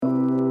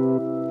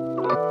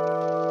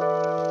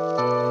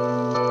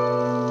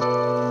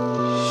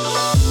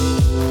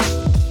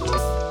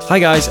Hi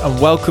guys, and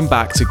welcome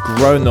back to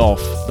Grow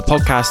North, the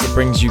podcast that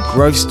brings you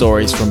growth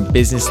stories from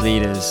business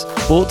leaders,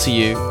 brought to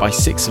you by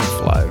Six and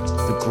Flow,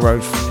 the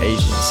growth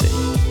agency.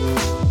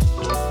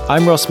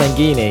 I'm Ross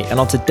Mangini, and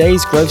on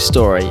today's growth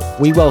story,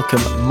 we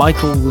welcome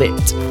Michael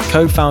Litt,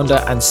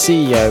 co-founder and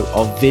CEO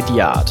of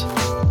Vidyard.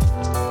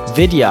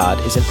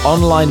 Vidyard is an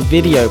online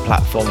video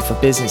platform for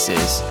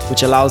businesses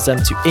which allows them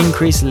to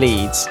increase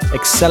leads,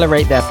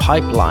 accelerate their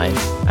pipeline,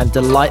 and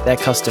delight their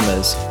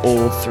customers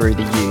all through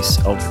the use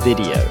of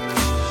video.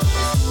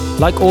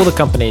 Like all the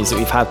companies that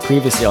we've had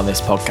previously on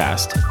this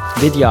podcast,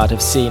 Vidyard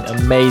have seen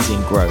amazing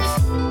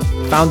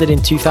growth. Founded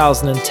in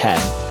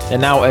 2010, they're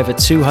now over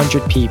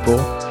 200 people,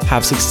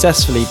 have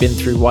successfully been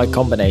through Y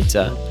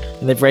Combinator,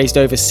 and they've raised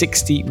over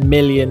 $60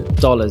 million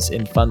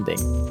in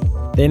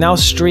funding. They now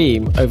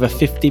stream over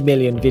 50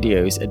 million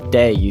videos a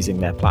day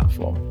using their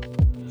platform.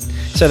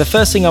 So the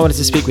first thing I wanted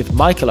to speak with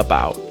Michael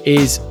about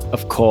is,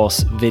 of course,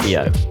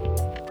 video.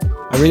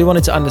 I really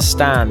wanted to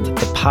understand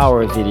the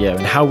power of video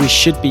and how we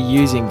should be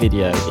using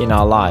video in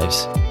our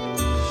lives.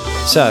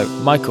 So,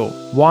 Michael,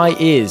 why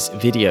is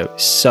video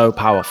so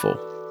powerful?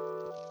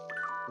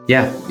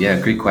 Yeah,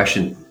 great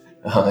question.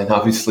 And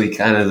obviously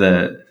kind of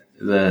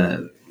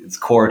it's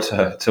core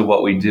to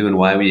what we do and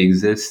why we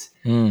exist.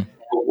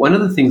 One of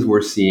the things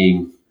we're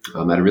seeing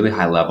at a really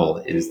high level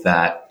is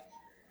that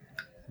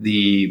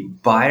the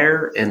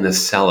buyer and the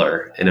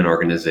seller in an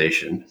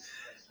organization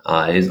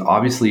is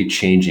obviously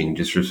changing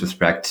just with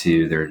respect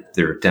to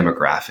their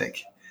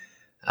demographic.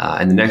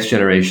 And the next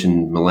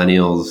generation,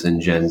 millennials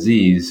and Gen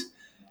Zs,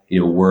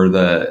 were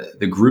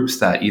the groups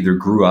that either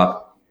grew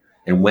up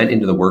and went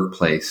into the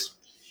workplace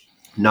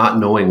not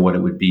knowing what it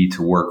would be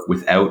to work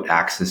without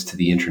access to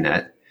the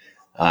internet.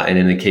 And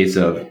in the case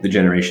of the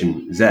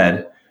Generation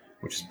Z,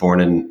 which is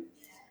born in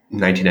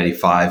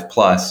 1995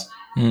 plus,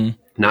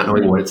 not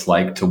knowing what it's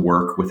like to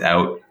work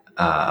without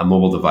a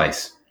mobile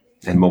device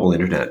and mobile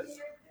internet.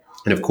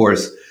 And of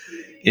course,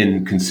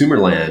 in consumer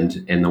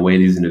land and the way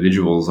these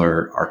individuals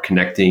are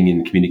connecting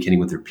and communicating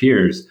with their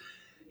peers,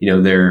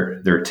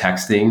 they're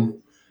texting,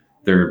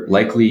 they're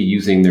likely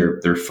using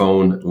their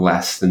phone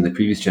less than the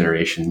previous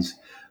generations,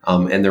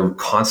 and they're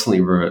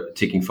constantly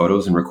taking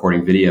photos and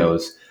recording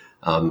videos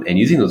and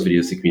using those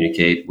videos to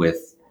communicate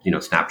with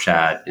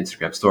Snapchat,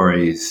 Instagram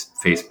stories,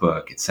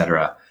 Facebook,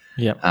 etc.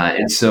 Yeah.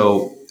 And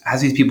so as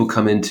these people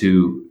come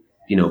into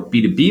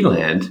B2B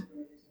land,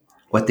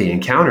 what they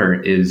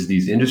encounter is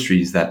these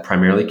industries that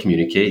primarily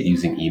communicate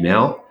using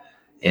email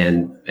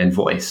and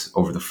voice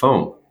over the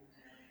phone.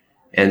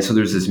 And so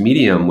there's this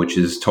medium which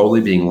is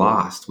totally being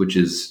lost, which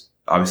is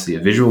obviously a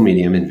visual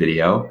medium in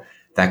video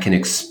that can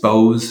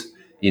expose,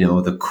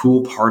 the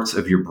cool parts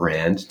of your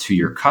brand to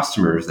your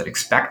customers that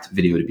expect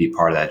video to be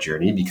part of that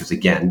journey. Because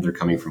again, they're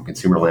coming from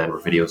consumer land where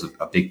video is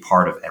a big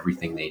part of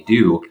everything they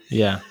do.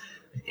 Yeah.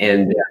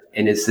 And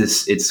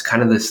it's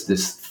kind of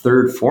this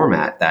third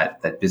format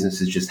that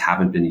businesses just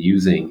haven't been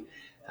using,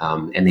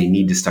 and they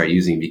need to start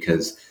using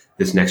because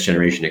this next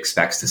generation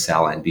expects to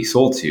sell and be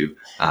sold to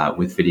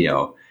with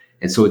video.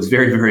 And so it's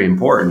very, very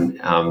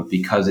important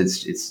because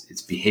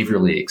it's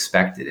behaviorally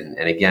expected.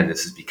 And again,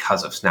 this is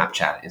because of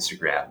Snapchat,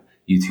 Instagram,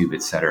 YouTube,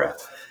 etc.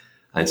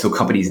 And so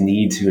companies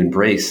need to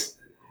embrace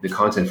the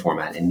content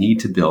format and need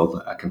to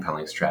build a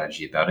compelling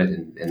strategy about it.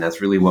 And that's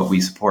really what we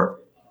support.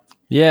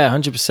 Yeah,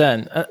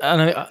 100%.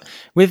 And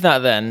with that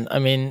then,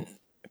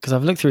 because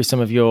I've looked through some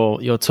of your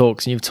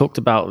talks and you've talked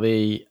about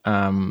the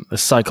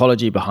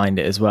psychology behind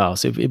it as well.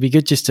 So it'd be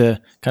good just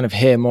to kind of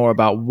hear more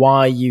about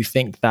why you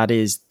think that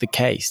is the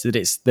case,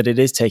 that it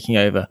is taking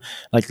over.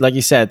 Like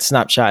you said,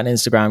 Snapchat and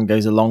Instagram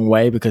goes a long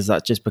way because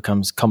that just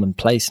becomes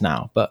commonplace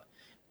now. But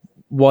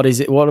what is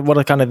it? What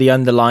are kind of the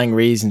underlying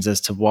reasons as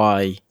to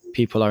why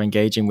people are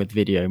engaging with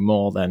video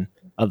more than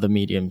other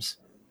mediums?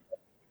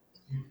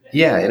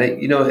 Yeah, and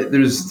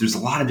there's a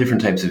lot of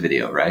different types of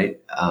video, right?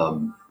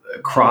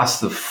 Across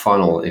the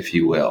funnel, if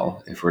you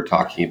will, if we're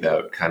talking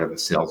about kind of a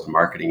sales and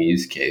marketing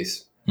use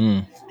case,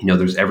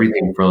 there's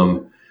everything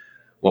from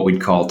what we'd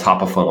call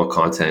top of funnel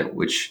content,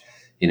 which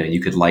you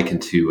could liken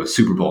to a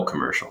Super Bowl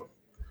commercial.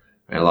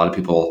 Right? A lot of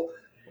people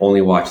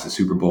only watch the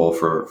Super Bowl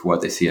for what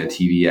they see on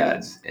TV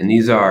ads, and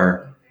these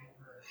are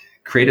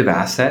creative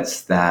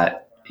assets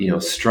that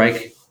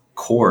strike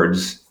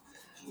chords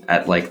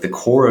at like the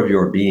core of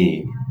your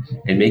being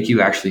and make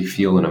you actually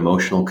feel an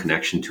emotional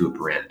connection to a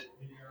brand.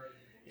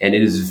 And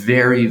it is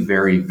very,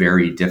 very,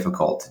 very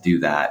difficult to do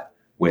that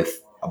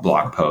with a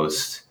blog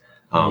post.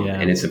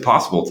 And it's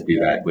impossible to do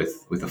that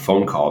with a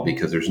phone call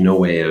because there's no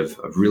way of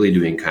really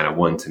doing kind of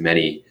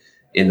one-to-many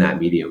in that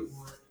medium.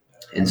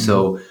 And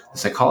so the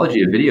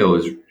psychology of video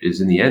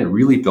is in the end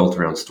really built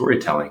around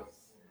storytelling.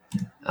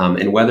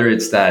 And whether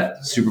it's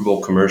that Super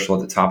Bowl commercial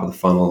at the top of the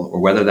funnel,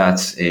 or whether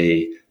that's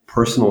a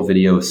personal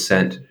video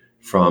sent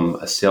from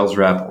a sales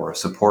rep or a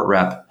support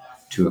rep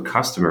to a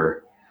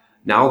customer,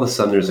 now all of a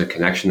sudden there's a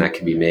connection that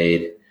can be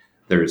made.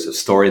 There's a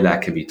story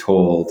that can be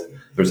told.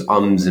 There's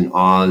ums and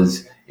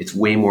ahs. It's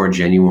way more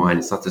genuine.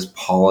 It's not this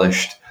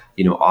polished,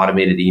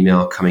 automated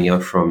email coming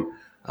out from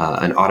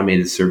an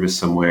automated service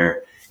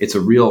somewhere. It's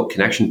a real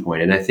connection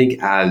point. And I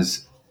think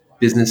as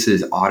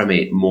businesses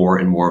automate more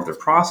and more of their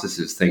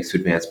processes thanks to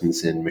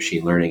advancements in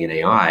machine learning and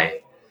AI,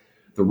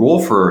 the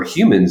role for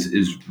humans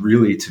is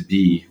really to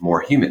be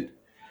more human.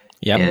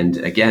 Yep. And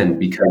again,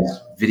 because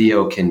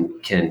video can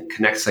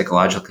connect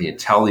psychologically and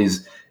tell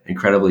these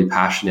incredibly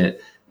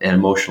passionate and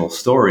emotional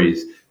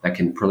stories that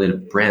can relate to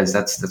brands,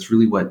 that's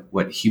really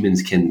what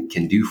humans can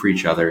do for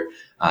each other,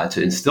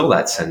 to instill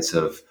that sense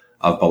of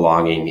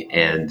belonging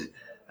and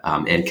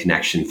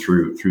connection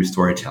through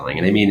storytelling.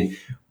 And I mean,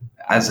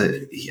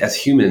 as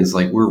humans,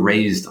 like, we're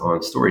raised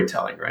on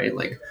storytelling, right?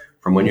 Like,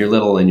 from when you're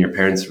little and your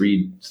parents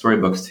read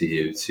storybooks to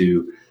you,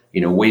 to,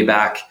 way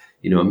back,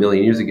 a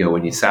million years ago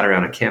when you sat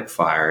around a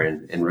campfire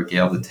and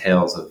regaled the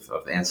tales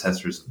of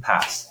ancestors of the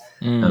past.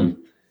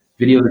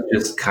 Video is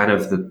just kind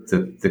of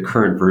the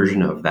current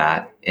version of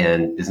that,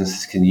 and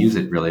businesses can use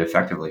it really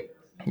effectively.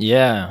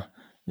 Yeah.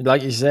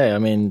 Like you say, I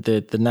mean,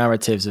 the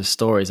narratives of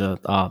stories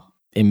are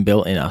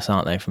inbuilt in us,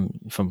 aren't they?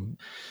 From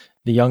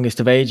the youngest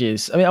of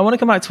ages. I mean, I want to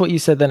come back to what you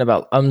said then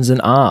about ums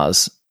and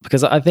ahs,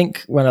 because I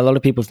think when a lot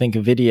of people think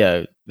of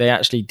video, they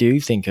actually do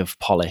think of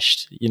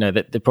polished.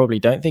 That they probably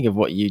don't think of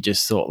what you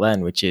just thought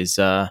then, which is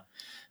that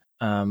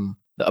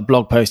a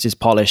blog post is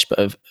polished,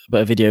 but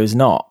a video is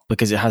not,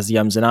 because it has the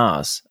ums and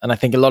ahs. And I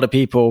think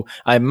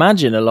I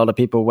imagine a lot of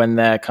people, when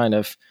they're kind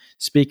of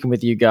speaking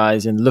with you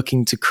guys and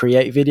looking to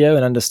create video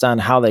and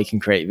understand how they can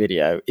create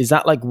video, is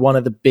that like one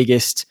of the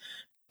biggest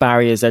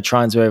barriers they're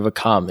trying to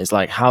overcome? Is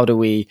like, how do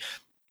we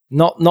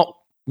not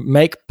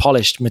make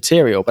polished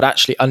material, but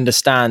actually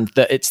understand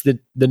that it's the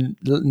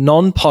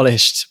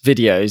non-polished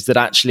videos that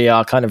actually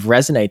are kind of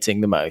resonating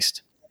the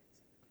most,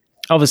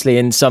 obviously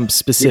in some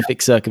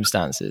specific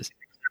circumstances.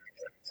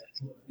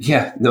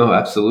 Yeah, no,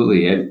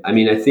 absolutely. And I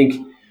mean, I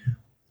think,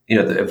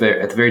 at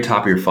the very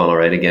top of your funnel,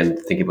 right? Again,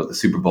 thinking about the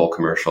Super Bowl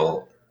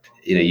commercial,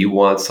 you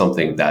want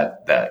something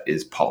that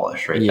is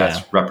polished, right? Yeah.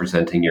 That's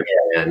representing your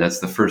brand. That's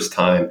the first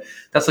time.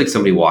 That's like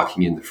somebody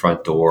walking in the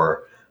front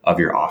door of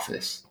your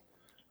office,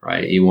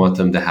 right? You want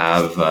them to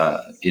have,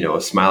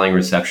 a smiling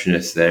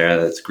receptionist there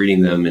that's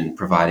greeting them and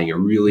providing a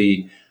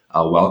really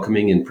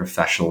welcoming and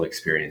professional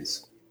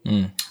experience.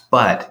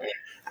 But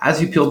as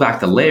you peel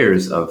back the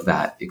layers of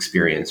that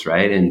experience,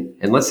 right?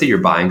 And let's say you're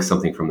buying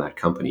something from that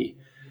company.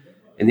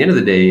 In the end of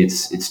the day,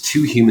 it's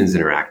two humans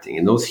interacting,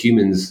 and those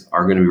humans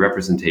are going to be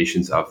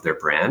representations of their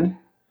brand,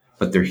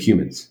 but they're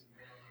humans.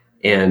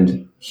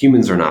 And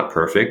humans are not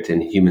perfect,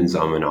 and humans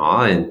and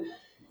ah, and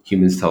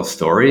humans tell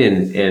story.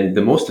 And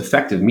the most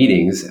effective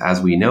meetings,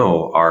 as we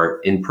know, are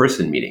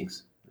in-person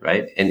meetings,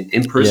 right? And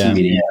in-person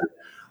meetings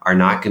are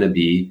not going to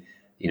be,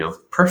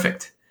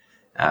 perfect.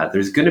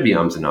 There's going to be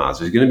ums and ahs.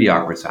 There's going to be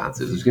awkward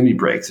silences. There's going to be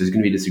breaks. There's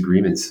going to be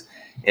disagreements.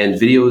 And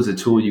video is a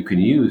tool you can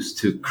use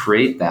to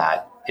create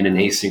that in an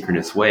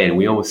asynchronous way. And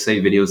we almost say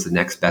video is the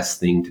next best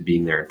thing to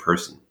being there in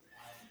person.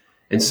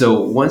 And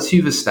so once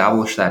you've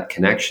established that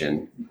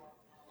connection,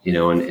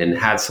 and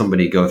had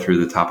somebody go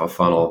through the top of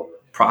funnel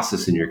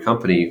process in your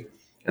company,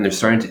 and they're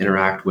starting to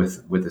interact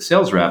with the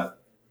sales rep,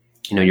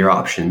 your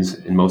options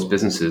in most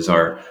businesses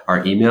are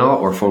email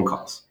or phone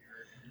calls,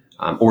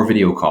 or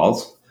video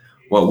calls.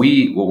 What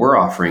we're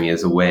offering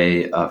is a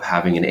way of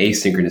having an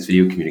asynchronous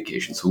video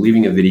communication. So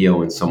leaving a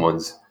video in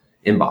someone's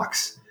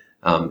inbox.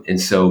 And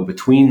so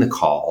between the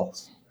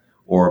calls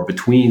or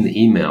between the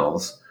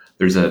emails,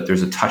 there's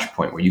a touch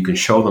point where you can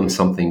show them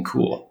something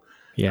cool.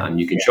 Yeah.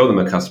 You can show them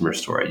a customer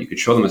story. You could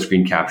show them a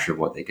screen capture of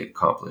what they could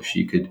accomplish.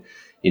 You could,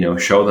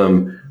 show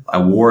them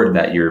an award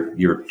that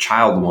your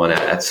child won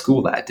at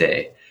school that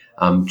day,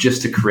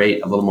 just to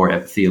create a little more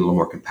empathy, a little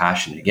more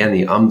compassion. Again,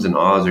 the ums and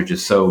ahs are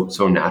just so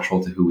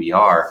natural to who we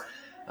are.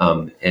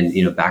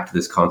 And back to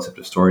this concept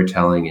of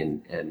storytelling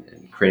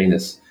and creating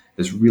this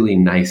really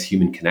nice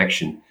human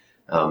connection.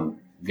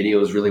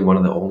 Video is really one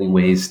of the only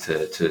ways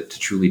to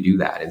truly do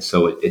that. And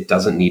so it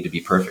doesn't need to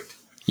be perfect.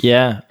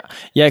 Yeah.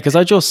 Because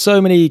I draw so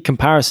many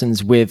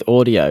comparisons with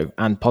audio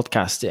and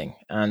podcasting,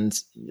 and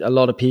a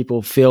lot of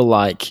people feel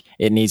like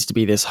it needs to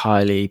be this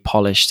highly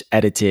polished,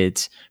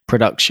 edited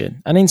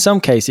production. And in some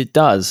case it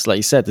does. Like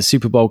you said, the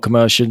Super Bowl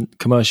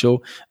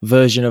commercial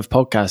version of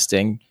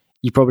podcasting,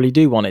 you probably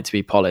do want it to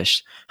be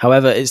polished.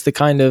 However, it's the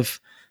kind of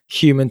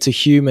human to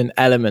human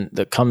element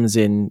that comes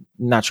in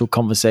natural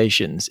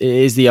conversations. It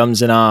is the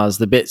ums and ahs,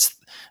 the bits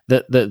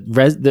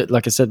that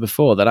like I said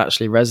before, that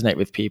actually resonate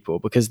with people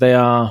because they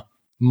are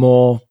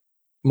more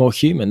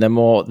human. They're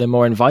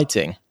more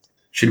inviting.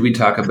 Should we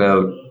talk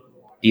about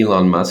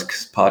Elon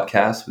Musk's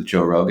podcast with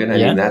Joe Rogan? I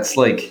mean, that's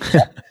like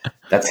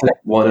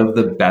one of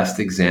the best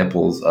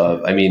examples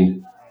of,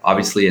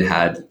 obviously it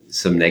had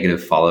some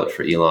negative fallout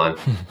for Elon.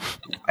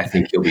 I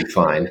think he'll be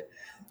fine.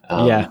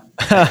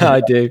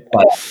 I do.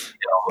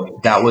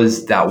 But that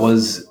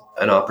was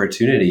an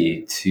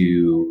opportunity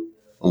to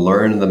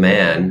learn the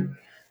man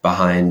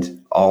behind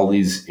all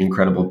these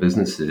incredible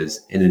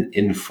businesses in an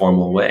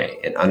informal way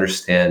and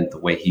understand the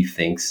way he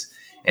thinks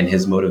and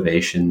his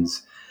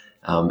motivations.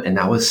 And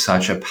that was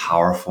such a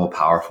powerful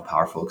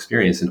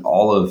experience. And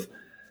all of,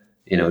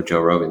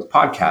 Joe Rogan's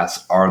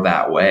podcasts are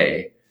that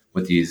way.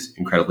 with these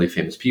incredibly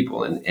famous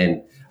people.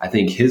 And I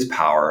think his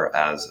power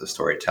as a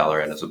storyteller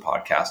and as a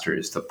podcaster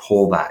is to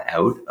pull that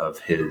out of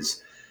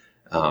his,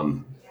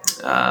 the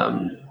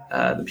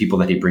people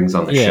that he brings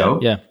on the show.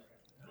 Yeah.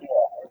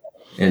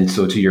 And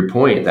so to your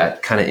point,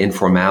 that kind of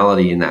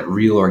informality and that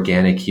real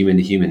organic human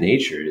to human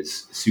nature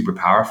is super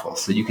powerful.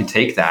 So you can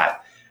take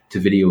that to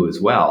video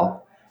as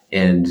well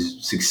and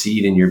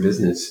succeed in your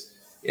business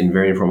in a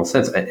very informal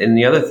sense. And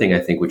the other thing I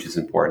think, which is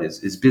important,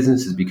 is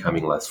business is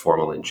becoming less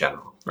formal in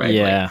general, right?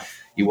 Yeah. Like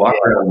you walk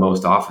around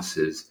most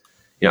offices,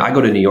 I go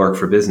to New York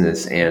for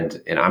business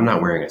and I'm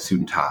not wearing a suit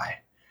and tie.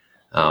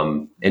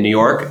 In New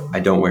York, I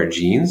don't wear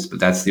jeans, but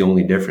that's the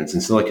only difference.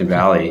 In Silicon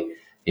Valley,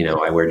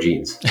 I wear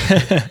jeans.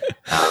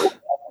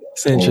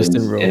 It's an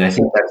interesting rule. And I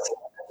think that's,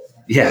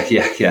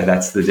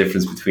 that's the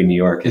difference between New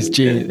York and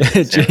jeans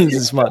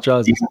and smart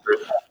trousers.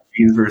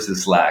 Jeans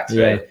versus slacks,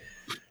 right?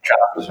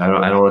 Trousers. I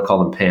don't want to call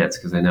them pants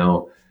because I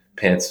know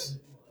pants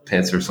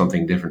are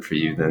something different for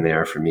you than they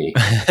are for me.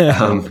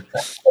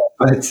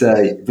 But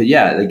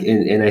yeah, like,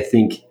 and I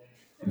think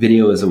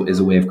video is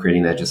a way of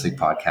creating that, just like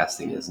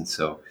podcasting is. And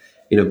so,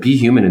 be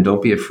human and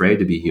don't be afraid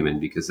to be human,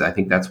 because I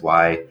think that's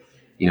why,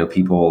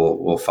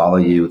 people will follow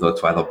you.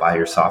 That's why they'll buy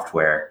your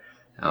software.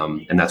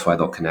 And that's why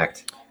they'll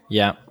connect.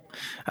 Yeah.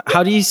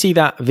 How do you see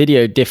that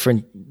video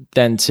different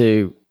then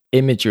to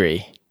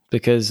imagery?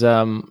 Because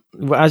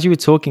as you were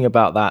talking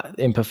about that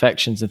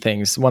imperfections and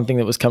things, one thing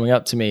that was coming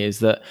up to me is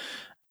that,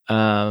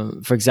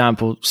 for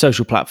example,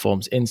 social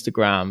platforms,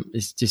 Instagram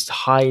is just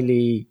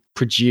highly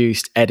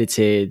produced,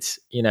 edited,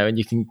 and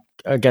you can,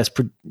 I guess,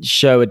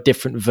 show a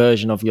different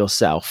version of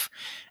yourself.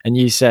 And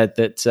you said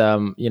that,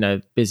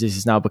 business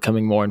is now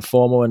becoming more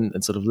informal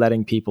and sort of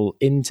letting people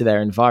into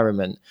their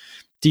environment.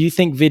 Do you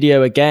think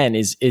video again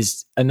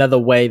is another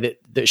way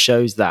that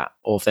shows that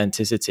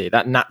authenticity,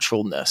 that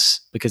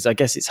naturalness? Because I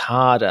guess it's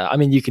harder. I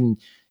mean, you can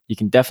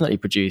definitely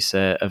produce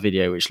a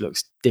video which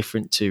looks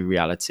different to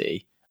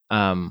reality.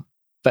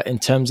 But in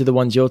terms of the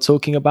ones you're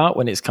talking about,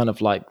 when it's kind of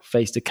like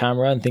face to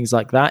camera and things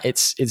like that,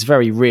 it's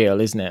very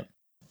real, isn't it?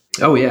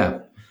 Oh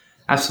yeah,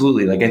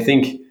 absolutely. Like I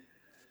think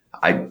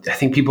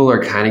people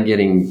are kind of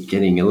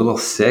getting a little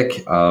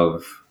sick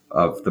of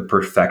the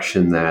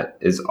perfection that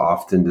is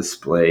often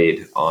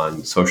displayed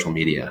on social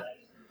media,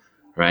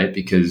 right?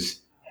 Because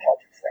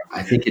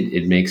I think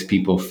it makes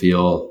people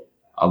feel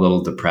a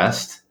little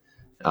depressed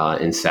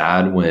and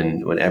sad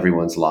when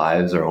everyone's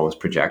lives are almost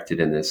projected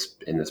in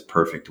this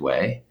perfect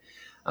way.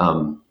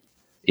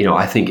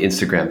 I think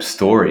Instagram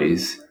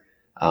stories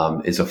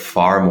is a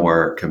far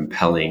more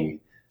compelling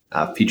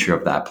feature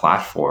of that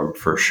platform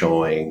for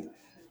showing,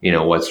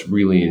 what's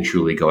really and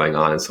truly going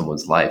on in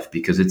someone's life,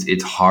 because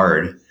it's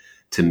hard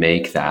to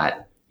make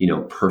that,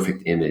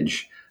 perfect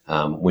image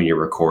when you're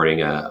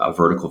recording a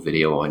vertical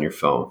video on your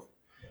phone.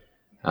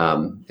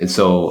 And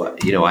so,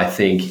 I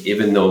think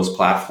even those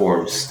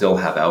platforms still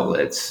have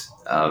outlets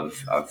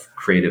of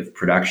creative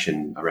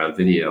production around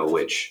video,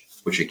 which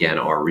again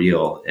are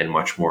real and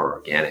much more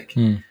organic.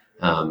 And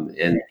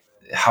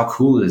how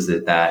cool is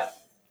it that,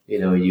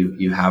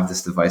 you have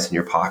this device in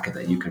your pocket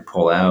that you can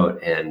pull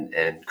out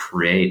and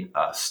create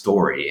a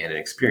story and an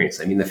experience.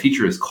 I mean, the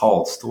feature is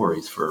called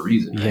stories for a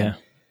reason, right? Yeah.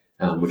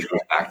 Which goes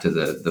back to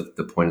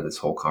the point of this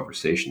whole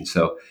conversation.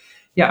 So,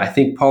 yeah, I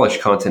think polished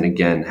content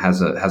again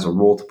has a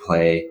role to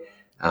play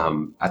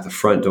at the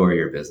front door of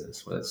your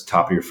business, whether it's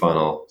top of your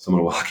funnel,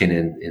 someone walking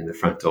in the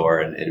front door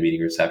and meeting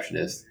a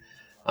receptionist,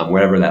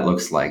 whatever that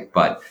looks like.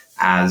 But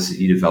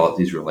as you develop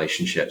these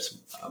relationships,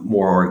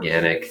 more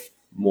organic,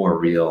 more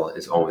real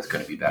is always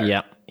going to be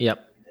better. Yeah.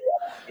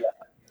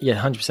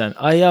 100%.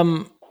 I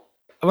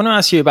want to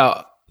ask you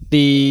about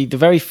the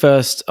very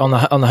first on the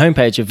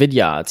homepage of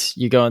Vidyard.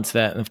 You go into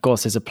there, and of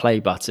course, there's a play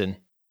button.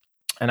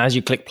 And as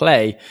you click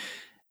play,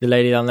 the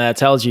lady down there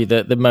tells you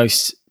that the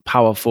most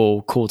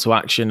powerful call to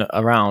action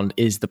around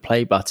is the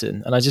play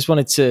button. And I just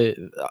wanted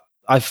to,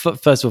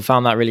 first of all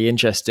found that really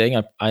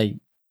interesting. I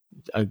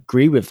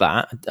agree with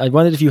that. I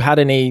wondered if you had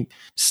any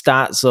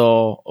stats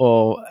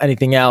or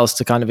anything else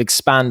to kind of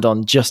expand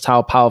on just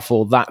how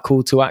powerful that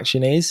call to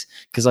action is.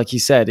 Because like you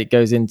said, it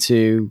goes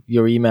into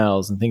your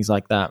emails and things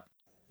like that.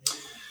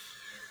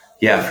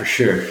 Yeah, for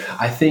sure.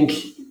 I think,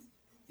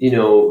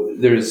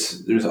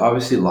 there's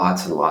obviously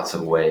lots and lots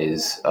of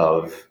ways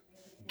of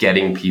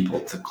getting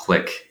people to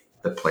click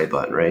the play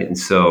button, right? And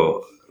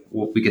so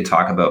we can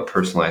talk about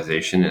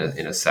personalization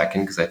in a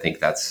second, because I think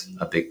that's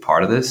a big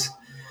part of this.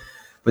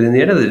 But in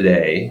the end of the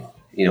day,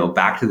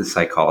 back to the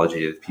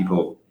psychology of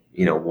people,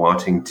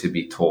 wanting to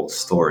be told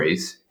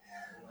stories,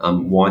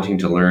 wanting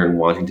to learn,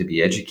 wanting to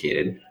be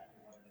educated.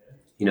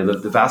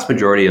 The vast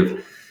majority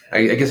of,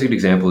 I guess a good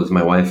example is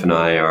my wife and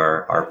I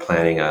are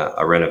planning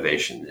a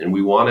renovation, and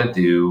we want to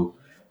do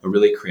a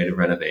really creative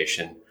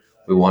renovation.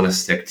 We want to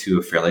stick to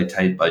a fairly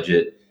tight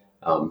budget.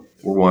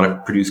 We want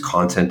to produce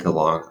content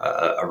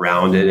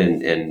around it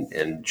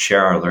and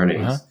share our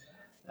learnings.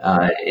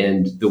 Uh-huh.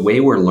 And the way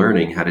we're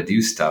learning how to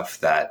do stuff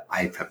that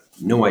I have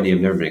no idea,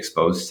 I've never been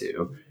exposed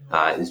to,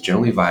 is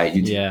generally via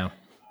YouTube. Yeah.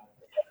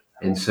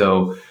 And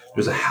so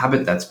there's a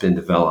habit that's been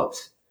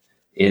developed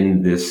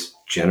in this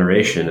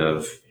generation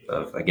of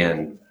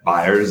again,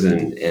 buyers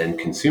and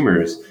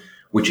consumers,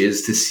 which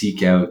is to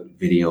seek out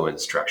video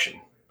instruction.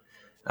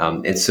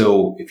 And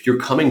so if you're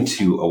coming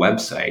to a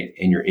website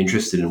and you're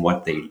interested in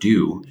what they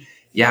do,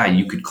 yeah,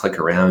 you could click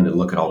around and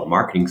look at all the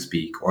marketing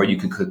speak, or you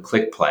could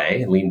click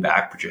play and lean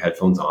back, put your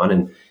headphones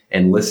on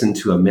and listen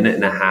to a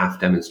 1.5-minute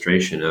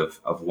demonstration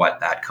of what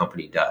that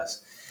company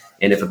does.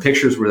 And if a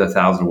picture is worth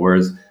 1,000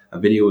 words, a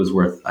video is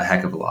worth a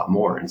heck of a lot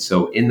more. And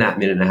so in that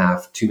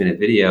 1.5-minute, 2-minute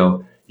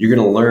video, you're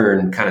going to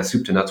learn kind of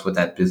soup to nuts what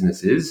that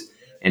business is.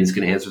 And it's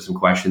going to answer some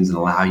questions and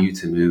allow you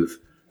to move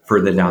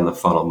further down the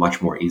funnel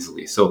much more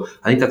easily. So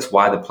I think that's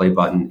why the play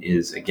button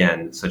is,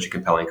 again, such a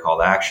compelling call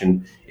to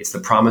action. It's the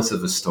promise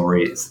of a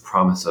story. It's the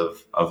promise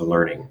of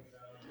learning.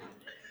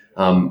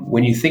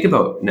 When you think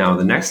about now,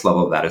 the next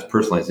level of that is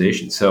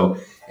personalization. So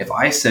if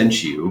I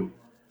sent you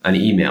an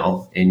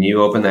email and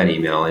you open that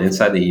email, and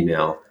inside the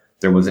email,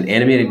 there was an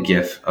animated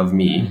GIF of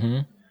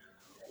me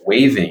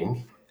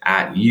waving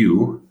at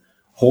you,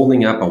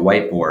 holding up a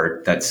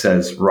whiteboard that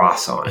says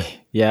Ross on it.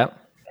 Yeah.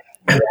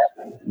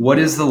 What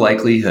is the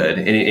likelihood?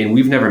 And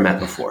we've never met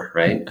before,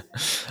 right?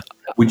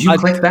 Would you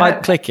click that?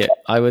 I'd click it.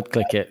 I would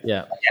click it.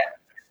 Yeah.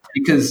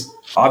 Because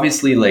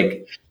obviously,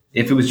 like,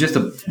 if it was just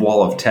a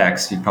wall of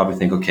text, you'd probably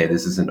think, okay,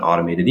 this is an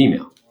automated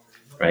email,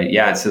 right?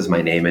 Yeah, it says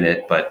my name in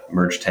it, but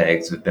merge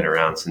tags have been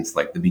around since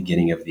like the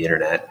beginning of the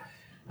internet.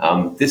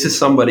 This is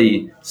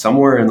somebody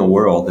somewhere in the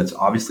world that's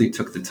obviously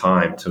took the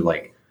time to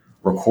like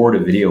record a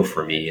video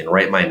for me and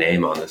write my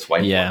name on this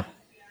whiteboard. Yeah.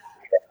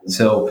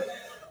 So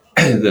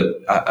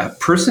a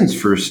person's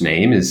first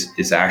name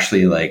is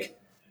actually like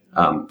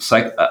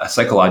a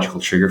psychological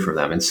trigger for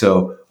them. And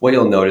so what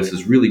you'll notice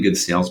is really good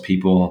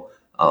salespeople,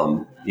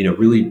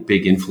 really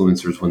big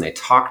influencers, when they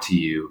talk to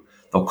you,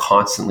 they'll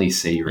constantly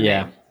say your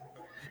name.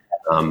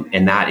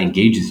 And that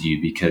engages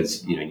you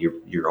because,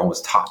 you're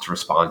almost taught to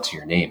respond to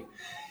your name.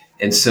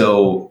 And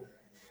so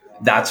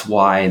that's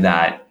why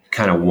that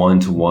kind of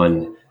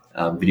one-to-one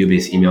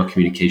video-based email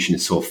communication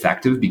is so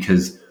effective,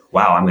 because,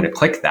 wow, I'm going to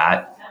click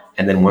that.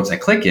 And then once I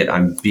click it,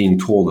 I'm being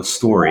told a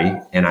story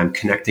and I'm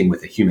connecting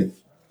with a human.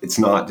 It's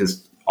not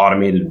just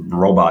automated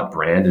robot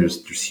brand.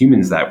 There's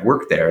humans that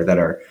work there that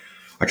are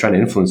trying to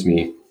influence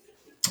me.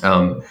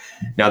 Now,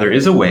 there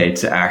is a way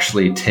to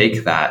actually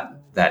take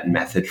that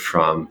method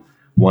from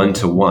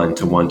one-to-one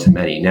to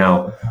one-to-many.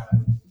 Now,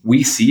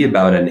 we see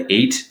about an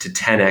 8 to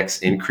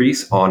 10x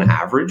increase on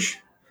average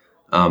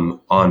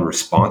on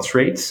response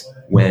rates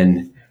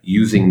when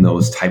using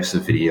those types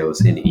of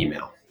videos in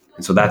email.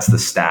 And so that's the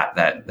stat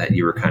that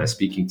you were kind of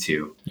speaking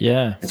to.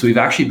 Yeah. And so we've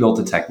actually built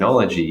a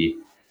technology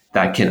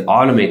that can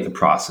automate the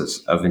process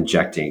of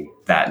injecting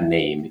that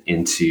name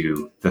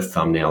into the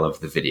thumbnail of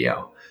the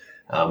video.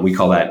 We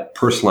call that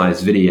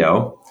personalized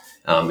video.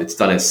 It's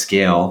done at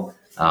scale.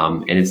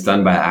 And it's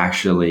done by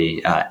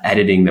actually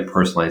editing the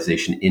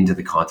personalization into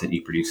the content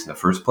you produce in the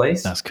first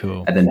place. That's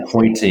cool. And then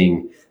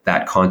pointing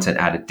that content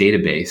at a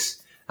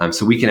database.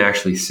 So we can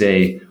actually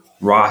say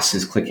Ross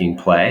is clicking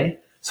play.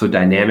 So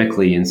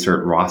dynamically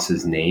insert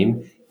Ross's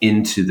name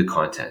into the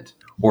content,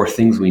 or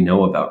things we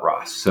know about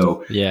Ross.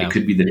 So it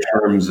could be the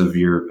terms of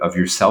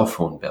your cell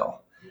phone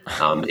bill,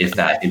 if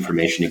that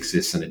information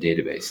exists in a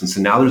database. And so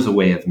now there's a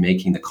way of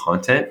making the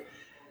content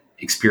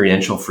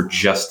experiential for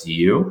just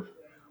you,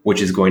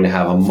 which is going to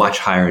have a much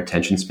higher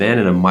attention span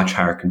and a much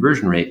higher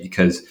conversion rate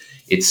because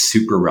it's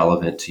super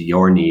relevant to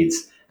your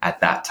needs at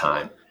that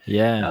time.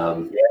 Yeah.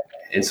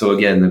 And so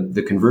again,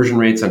 the conversion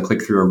rates on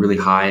click-through are really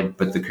high,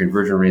 but the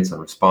conversion rates on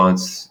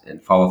response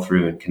and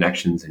follow-through and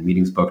connections and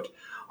meetings booked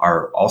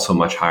are also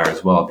much higher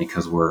as well,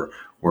 because we're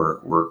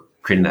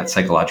creating that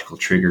psychological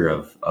trigger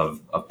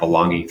of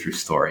belonging through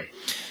story.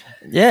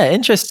 Yeah,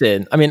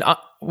 interesting. I mean,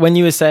 when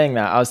you were saying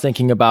that, I was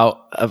thinking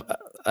about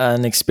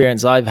an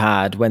experience I've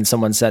had when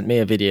someone sent me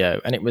a video,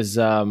 and it was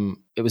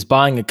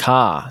buying a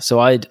car.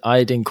 So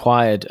I'd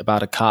inquired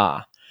about a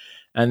car.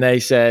 And they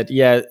said,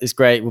 yeah, it's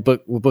great.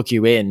 We'll book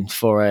you in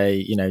for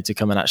to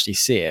come and actually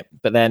see it.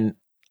 But then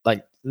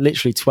like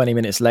literally 20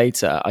 minutes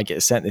later, I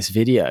get sent this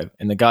video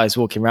and the guy's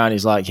walking around.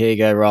 He's like, here you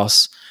go,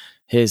 Ross.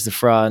 Here's the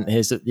front.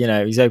 Here's the,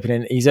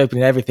 he's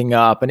opening everything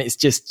up. And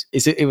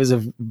it was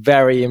a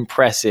very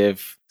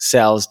impressive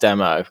sales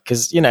demo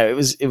because,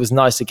 it was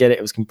nice to get it.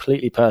 It was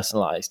completely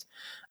personalized.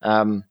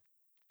 And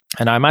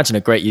I imagine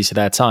a great use of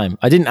their time.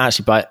 I didn't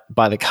actually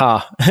buy the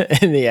car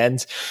in the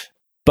end,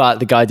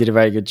 but the guy did a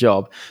very good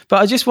job. But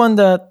I just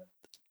wonder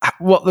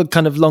what the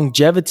kind of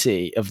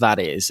longevity of that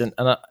is. And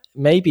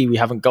maybe we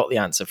haven't got the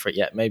answer for it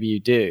yet. Maybe you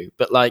do.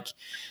 But like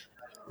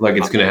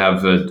it's going to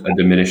have a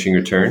diminishing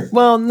return?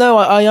 Well, no,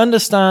 I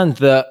understand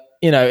that,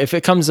 if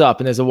it comes up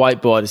and there's a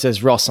whiteboard that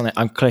says Ross on it,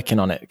 I'm clicking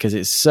on it because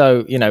it's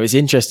so, it's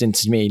interesting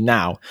to me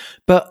now.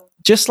 But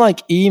just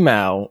like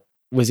email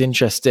was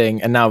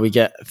interesting and now we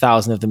get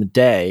 1,000 of them a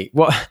day.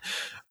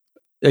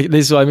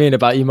 This is what I mean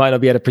about you might not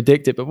be able to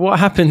predict it, but what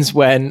happens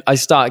when I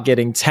start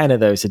getting 10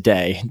 of those a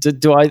day?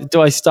 Do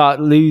I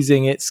start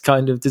losing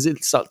does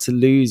it start to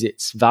lose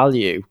its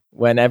value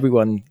when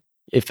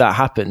if that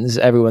happens,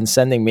 everyone's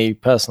sending me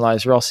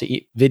personalized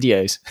Rossi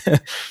videos?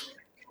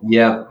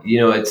 Yeah,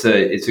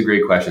 it's a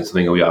great question.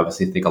 Something that we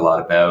obviously think a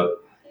lot about.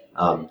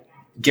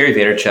 Gary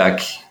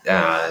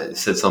Vaynerchuk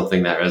said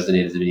something that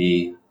resonated to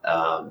me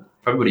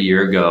probably about a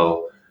year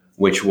ago,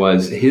 which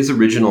was his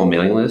original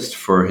mailing list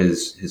for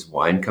his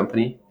wine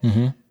company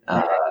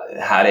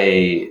had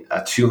a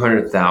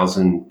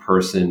 200,000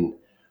 person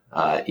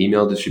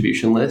email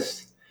distribution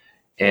list,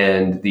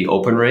 and the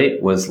open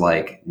rate was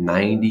like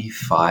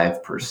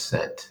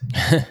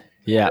 95%.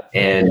 Yeah.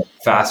 And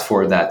fast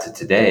forward that to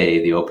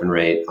today, the open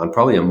rate on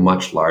probably a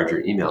much larger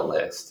email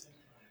list.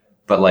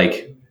 But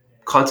like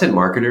content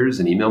marketers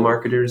and email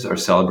marketers are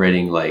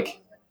celebrating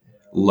like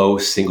low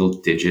single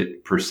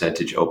digit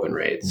percentage open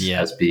rates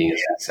as being a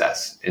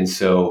success. And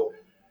so,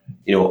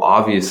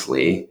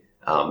 obviously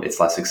it's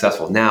less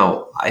successful.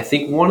 Now, I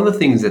think one of the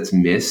things that's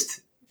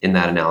missed in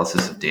that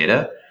analysis of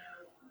data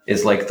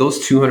is like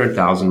those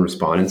 200,000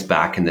 respondents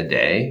back in the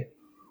day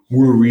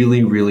were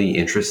really, really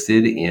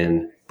interested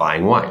in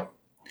buying wine.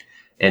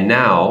 And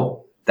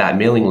now that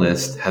mailing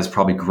list has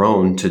probably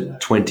grown to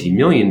 20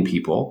 million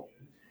people.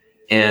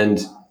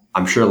 And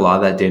I'm sure a lot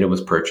of that data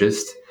was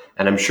purchased.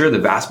 And I'm sure the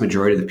vast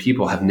majority of the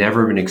people have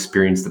never even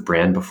experienced the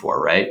brand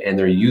before, right? And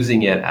they're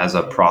using it as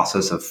a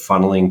process of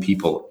funneling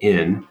people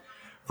in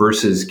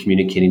versus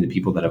communicating to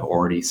people that have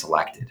already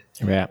selected.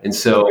 Yeah. And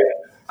so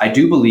I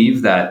do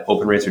believe that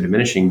open rates are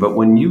diminishing, but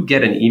when you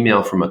get an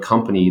email from a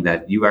company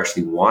that you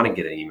actually want to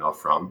get an email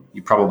from,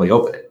 you probably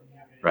open it,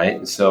 right?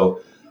 And so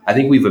I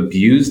think we've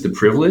abused the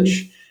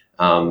privilege,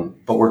 but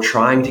we're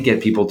trying to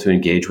get people to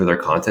engage with our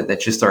content that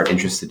just aren't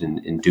interested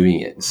in doing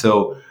it. And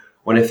so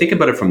when I think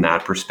about it from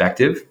that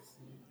perspective,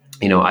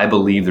 I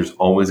believe there's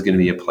always going to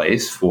be a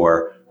place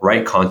for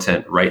right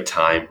content, right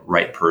time,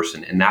 right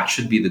person. And that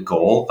should be the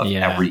goal of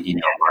every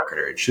email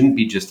marketer. It shouldn't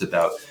be just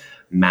about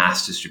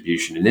mass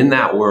distribution. And in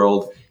that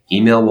world,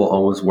 email will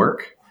always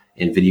work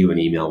and video and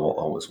email will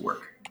always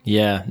work.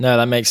 Yeah, no,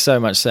 that makes so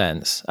much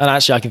sense. And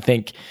actually, I can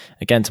think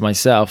again to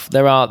myself,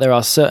 there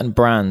are certain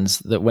brands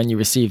that when you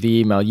receive the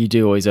email, you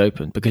do always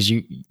open because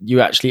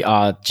you actually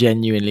are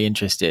genuinely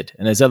interested.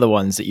 And there's other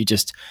ones that you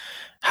just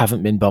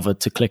haven't been bothered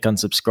to click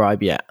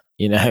unsubscribe yet,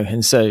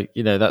 and so,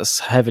 that's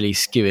heavily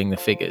skewing the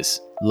figures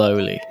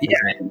lowly. Yeah.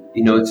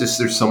 It's just,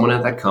 there's someone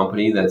at that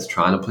company that's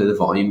trying to play the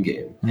volume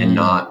game and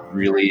not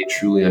really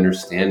truly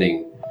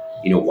understanding,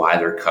 why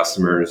their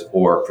customers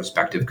or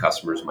prospective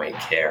customers might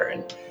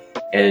care.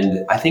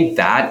 And I think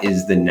that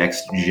is the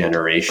next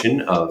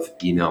generation of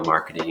email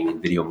marketing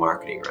and video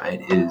marketing,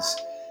 right?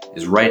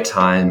 Is right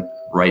time,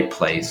 right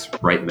place,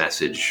 right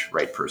message,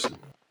 right person.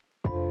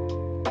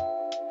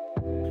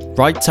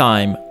 Right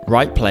time,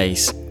 right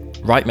place,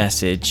 right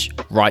message,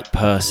 right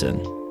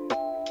person.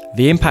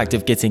 The impact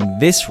of getting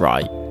this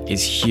right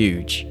is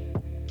huge.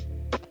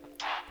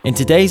 In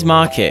today's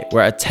market,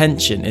 where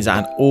attention is at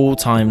an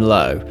all-time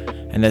low,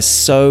 and there's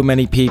so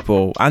many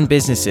people and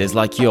businesses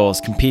like yours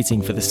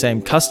competing for the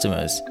same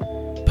customers,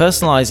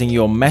 personalizing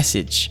your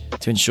message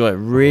to ensure it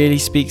really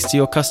speaks to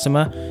your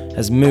customer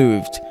has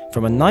moved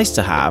from a nice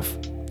to have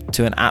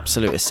to an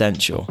absolute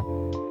essential.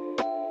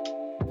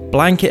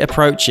 Blanket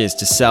approaches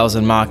to sales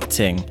and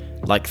marketing,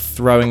 like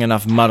throwing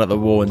enough mud at the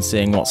wall and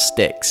seeing what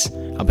sticks,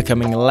 are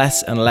becoming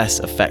less and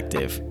less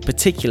effective,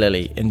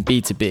 particularly in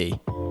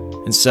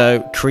B2B. And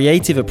so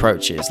creative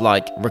approaches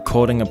like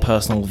recording a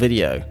personal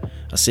video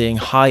are seeing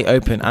high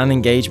open and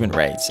engagement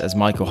rates, as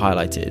Michael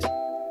highlighted.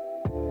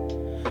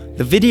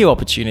 The video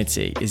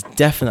opportunity is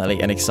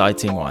definitely an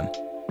exciting one,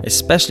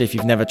 especially if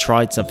you've never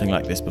tried something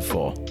like this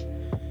before.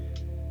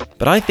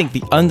 But I think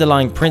the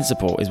underlying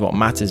principle is what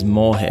matters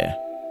more here.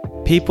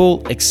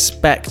 People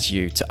expect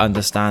you to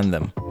understand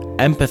them,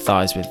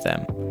 empathize with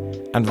them,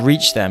 and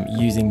reach them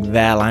using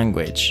their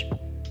language.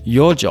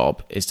 Your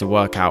job is to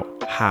work out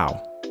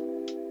how.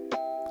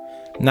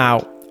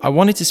 Now, I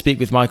wanted to speak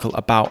with Michael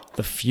about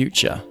the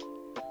future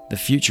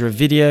of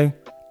video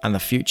and the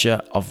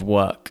future of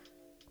work.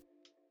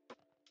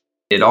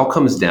 It all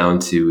comes down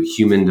to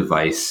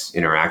human-device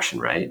interaction,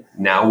 right?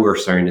 Now we're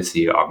starting to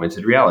see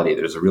augmented reality.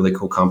 There's a really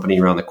cool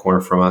company around the corner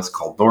from us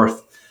called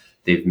North.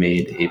 They've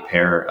made a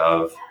pair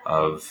of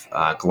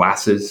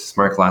glasses,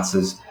 smart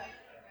glasses,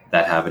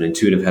 that have an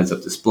intuitive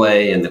heads-up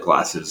display, and the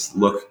glasses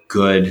look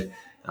good.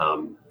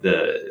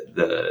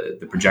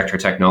 The projector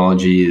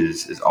technology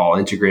is all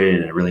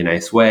integrated in a really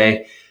nice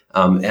way.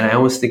 And I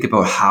always think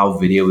about how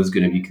video is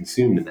going to be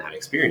consumed in that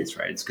experience,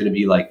 right? It's going to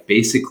be like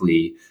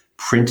basically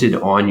printed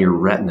on your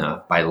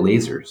retina by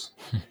lasers.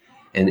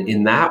 And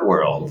in that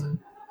world,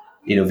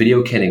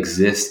 video can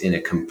exist in a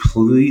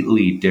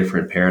completely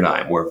different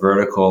paradigm where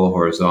vertical,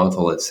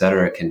 horizontal, et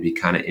cetera, can be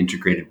kind of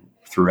integrated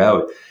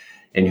throughout.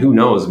 And who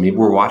knows, maybe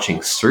we're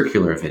watching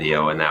circular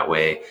video in that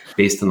way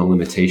based on the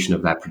limitation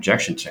of that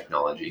projection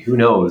technology. Who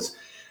knows?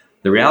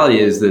 The reality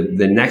is that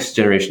the next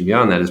generation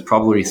beyond that is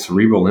probably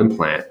cerebral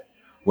implant,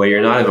 where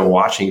you're not even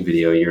watching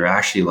video, you're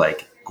actually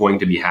like going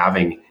to be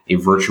having a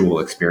virtual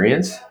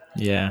experience.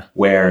 Yeah.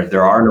 Where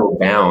there are no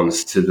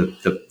bounds to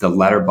the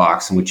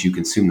letterbox in which you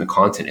consume the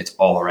content. It's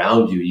all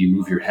around you. You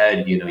move your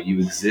head, you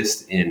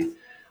exist in,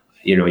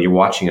 you're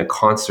watching a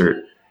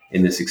concert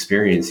in this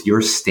experience.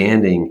 You're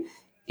standing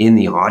in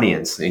the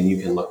audience, and you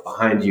can look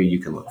behind you, you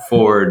can look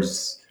forward.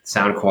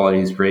 Sound quality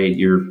is great.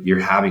 You're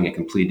having a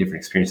completely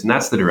different experience, and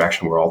that's the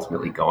direction we're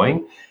ultimately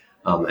going.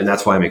 And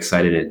that's why I'm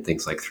excited in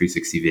things like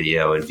 360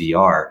 video and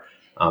VR,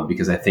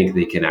 because I think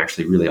they can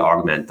actually really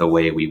augment the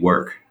way we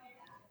work.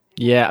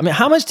 Yeah, I mean,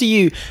 how much do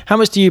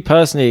you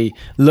personally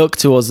look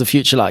towards the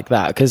future like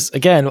that? Because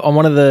again, on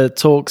one of the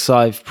talks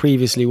I've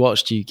previously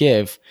watched you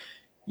give,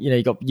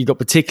 you got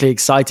particularly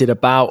excited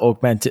about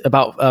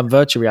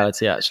virtual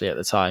reality actually at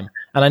the time,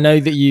 and I know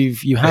that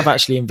you have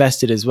actually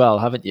invested as well,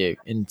 haven't you,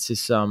 into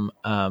some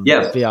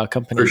VR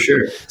companies? For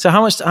sure. So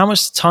how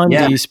much time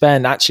do you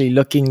spend actually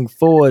looking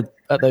forward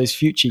at those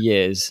future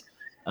years?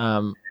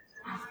 One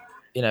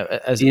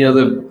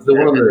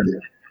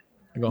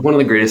of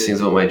the greatest things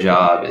about my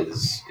job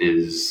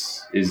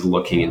is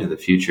looking into the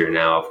future.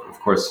 Now, of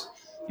course,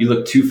 you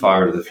look too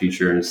far into the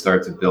future and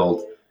start to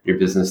build your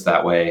business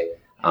that way,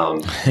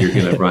 you're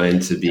going to run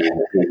into being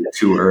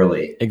too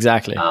early.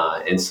 Exactly.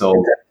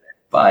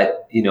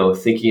 But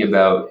thinking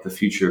about the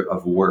future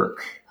of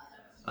work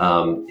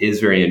is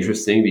very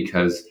interesting,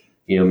 because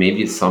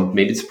maybe it's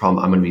a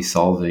problem I'm going to be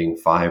solving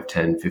 5,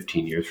 10,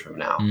 15 years from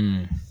now.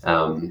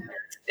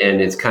 And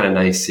it's kind of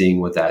nice seeing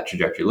what that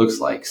trajectory looks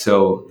like.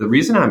 So the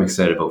reason I'm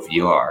excited about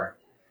VR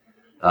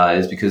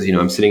is because,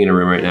 I'm sitting in a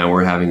room right now.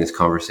 We're having this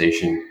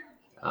conversation.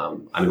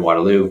 I'm in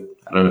Waterloo.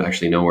 I don't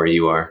actually know where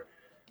you are.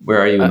 Where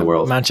are you in the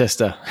world?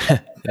 Manchester,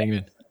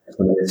 England.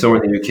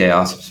 Somewhere in the UK.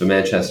 Awesome. So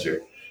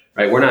Manchester,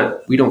 right?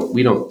 We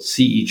don't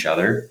see each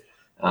other.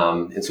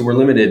 And so we're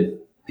limited,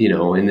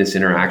 in this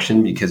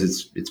interaction, because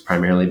it's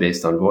primarily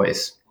based on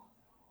voice.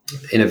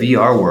 In a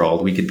VR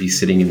world, we could be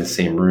sitting in the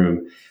same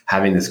room,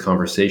 having this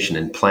conversation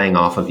and playing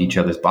off of each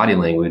other's body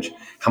language.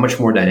 How much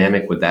more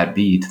dynamic would that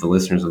be to the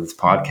listeners of this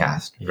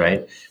podcast,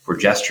 right? We're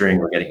gesturing,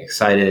 we're getting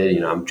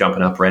excited. I'm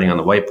jumping up, writing on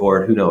the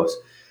whiteboard. Who knows?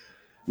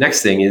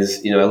 Next thing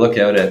is, I look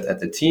out at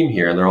the team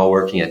here, and they're all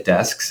working at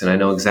desks, and I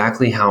know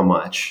exactly how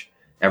much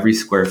every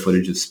square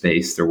footage of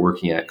space they're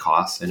working at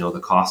costs. I know the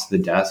cost of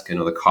the desk. I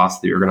know the cost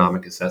of the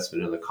ergonomic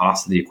assessment. I know the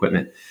cost of the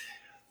equipment.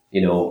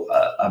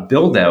 A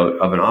build out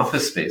of an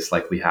office space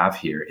like we have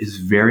here is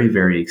very,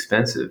 very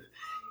expensive.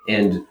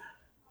 And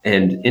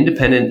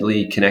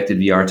independently connected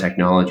VR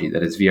technology,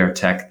 that is VR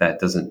tech that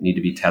doesn't need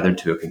to be tethered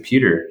to a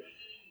computer,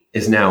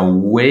 is now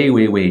way,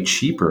 way, way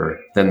cheaper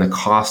than the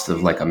cost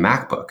of like a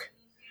MacBook.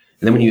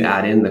 And then when you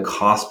add in the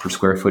cost per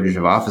square footage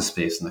of office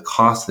space and the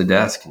cost of the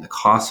desk and the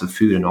cost of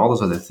food and all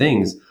those other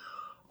things,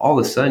 all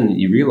of a sudden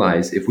you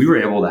realize if we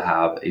were able to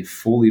have a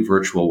fully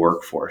virtual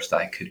workforce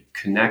that could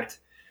connect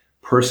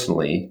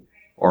personally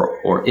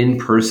or in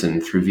person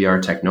through VR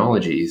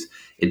technologies,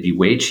 it'd be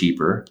way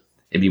cheaper.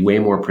 It'd be way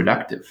more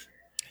productive.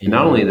 And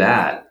not only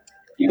that,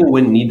 people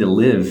wouldn't need to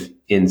live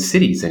in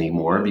cities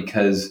anymore,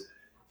 because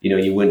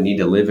you wouldn't need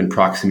to live in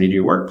proximity to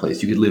your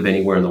workplace. You could live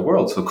anywhere in the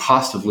world. So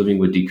cost of living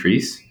would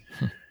decrease.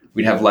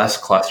 We'd have less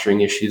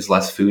clustering issues,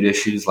 less food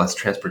issues, less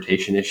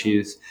transportation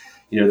issues.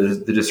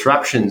 The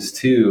disruptions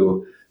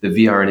to the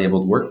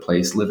VR-enabled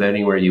workplace, live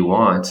anywhere you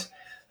want,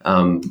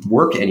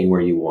 work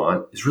anywhere you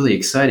want, is really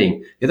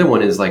exciting. The other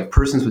one is like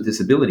persons with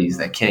disabilities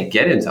that can't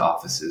get into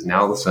offices.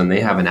 Now all of a sudden they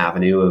have an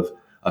avenue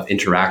of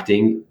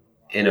interacting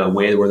in a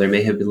way where there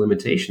may have been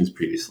limitations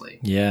previously.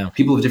 Yeah.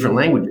 People of different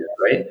languages,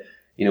 right?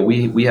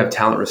 We have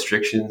talent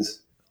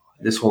restrictions.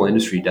 This whole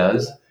industry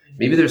does.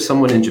 Maybe there's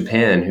someone in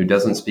Japan who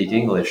doesn't speak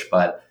English,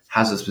 but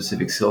has a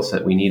specific skill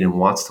set we need and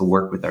wants to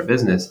work with our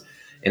business.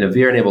 In a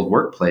VR-enabled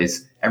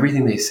workplace,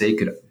 everything they say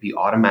could be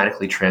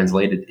automatically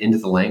translated into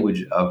the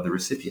language of the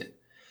recipient.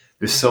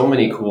 There's so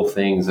many cool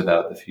things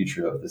about the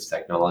future of this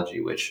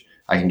technology, which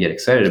I can get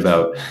excited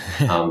about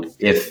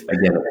if,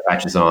 again, it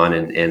catches on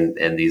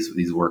and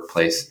these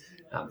workplace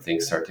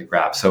things start to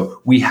grab.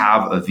 So we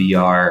have a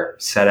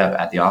VR setup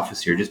at the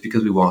office here just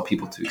because we want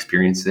people to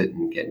experience it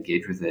and get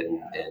engaged with it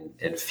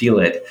and feel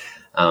it.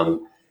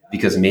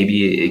 Because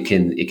maybe it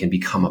can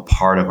become a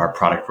part of our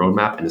product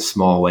roadmap in a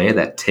small way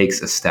that takes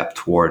a step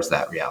towards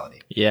that reality.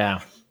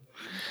 Yeah,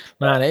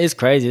 man, it is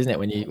crazy, isn't it?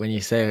 When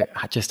you say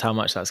just how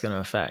much that's going to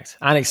affect,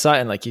 and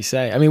exciting, like you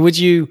say. I mean, would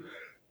you?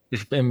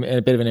 It's been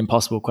a bit of an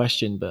impossible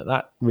question, but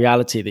that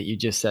reality that you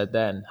just said,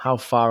 then, how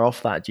far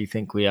off that do you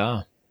think we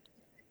are?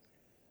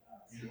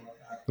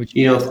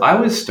 If I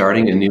was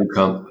starting a new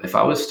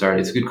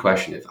it's a good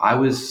question. If I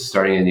was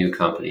starting a new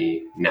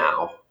company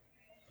now,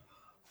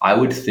 I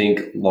would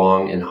think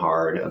long and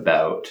hard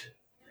about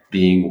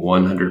being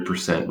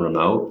 100%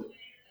 remote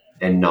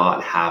and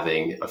not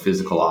having a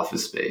physical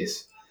office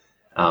space,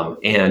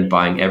 and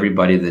buying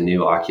everybody the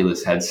new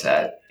Oculus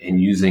headset and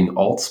using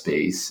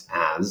AltSpace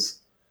as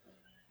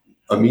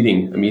a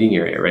meeting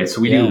area, right?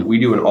 So we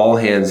do an all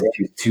hands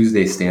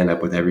Tuesday stand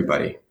up with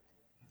everybody.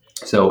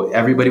 So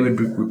everybody would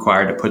be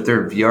required to put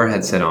their VR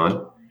headset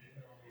on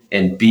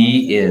and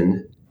be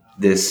in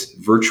this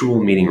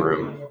virtual meeting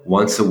room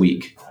once a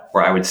week,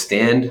 where I would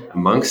stand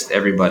amongst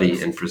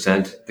everybody and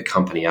present the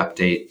company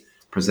update,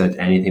 present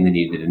anything they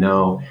needed to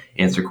know,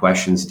 answer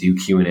questions, do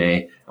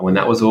Q&A. And when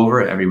that was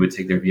over, everybody would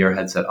take their VR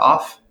headset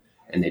off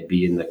and they'd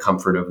be in the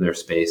comfort of their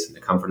space and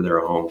the comfort of their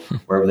home,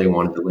 wherever they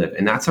wanted to live.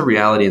 And that's a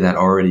reality that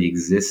already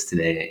exists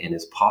today and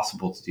is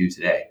possible to do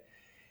today.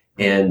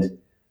 And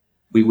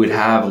we would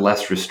have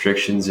less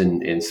restrictions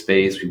in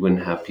space. We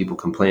wouldn't have people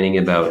complaining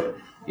about,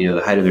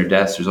 the height of their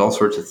desks. There's all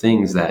sorts of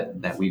things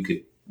that we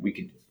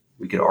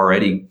could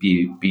already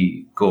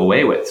go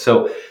away with.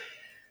 So,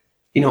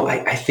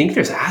 I think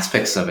there's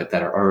aspects of it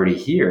that are already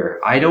here.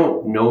 I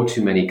don't know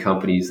too many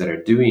companies that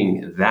are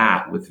doing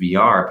that with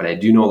VR, but I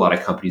do know a lot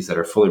of companies that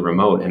are fully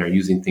remote and are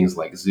using things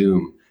like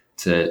Zoom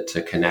to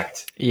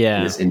connect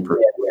in this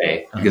in-person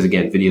way. Because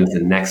again, video is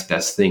the next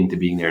best thing to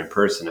being there in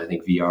person. I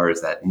think VR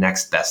is that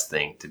next best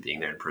thing to being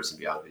there in person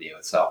beyond video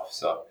itself.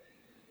 So,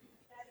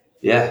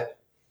 yeah,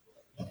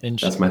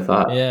 that's my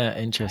thought. Yeah,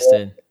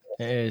 interesting.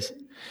 It is.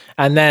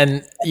 And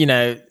then,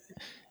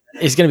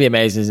 it's going to be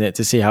amazing, isn't it,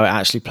 to see how it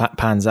actually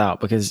pans out?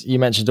 Because you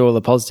mentioned all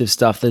the positive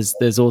stuff.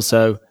 There's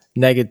also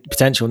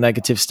potential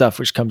negative stuff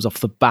which comes off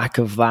the back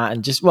of that,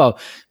 and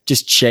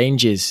just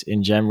changes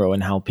in general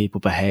and how people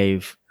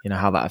behave.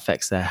 How that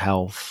affects their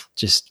health,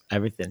 just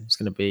everything. It's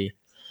going to be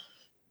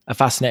a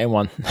fascinating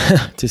one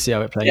to see how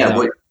it plays out.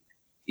 But,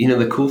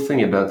 the cool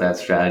thing about that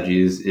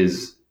strategy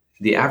is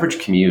the average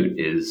commute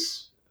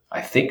is, I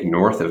think,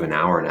 north of an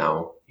hour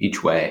now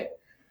each way,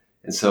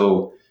 and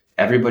so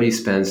everybody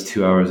spends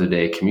 2 hours a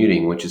day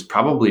commuting, which is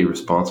probably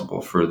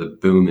responsible for the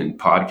boom in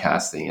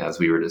podcasting, as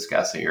we were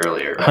discussing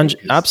earlier. Right?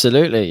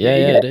 Absolutely.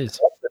 Yeah, it is.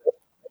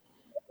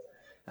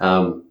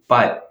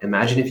 But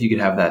imagine if you could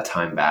have that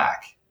time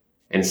back.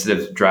 Instead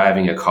of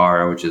driving a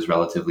car, which is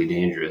relatively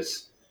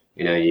dangerous,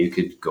 you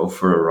could go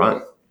for a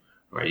run,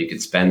 or you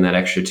could spend that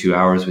extra 2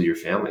 hours with your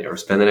family, or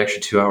spend that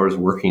extra 2 hours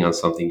working on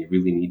something you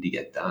really need to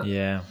get done.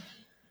 Yeah,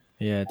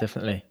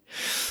 definitely.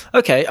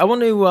 Okay, I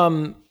want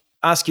to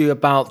ask you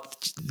about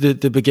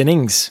the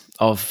beginnings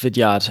of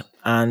Vidyard,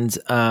 and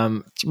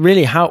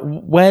really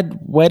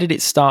where did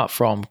it start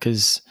from?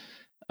 Because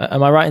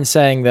am I right in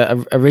saying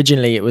that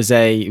originally it was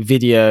a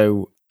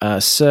video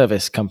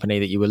service company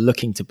that you were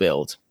looking to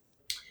build?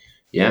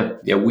 Yeah.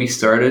 We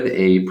started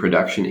a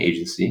production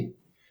agency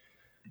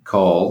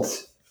called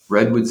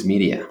Redwoods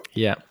Media.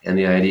 Yeah. And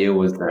the idea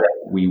was that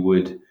we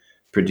would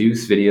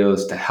produce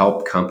videos to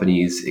help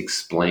companies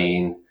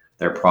explain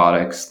their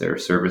products, their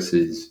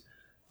services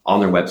on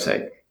their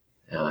website.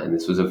 And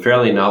this was a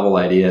fairly novel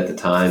idea at the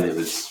time. It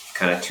was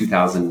kind of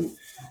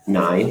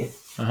 2009.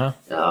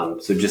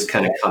 So just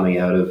kind of coming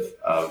out of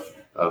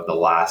the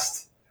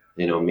last,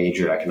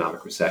 major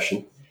economic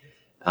recession.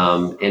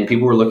 And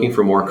people were looking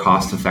for more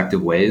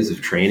cost-effective ways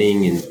of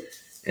training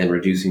and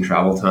reducing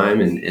travel time.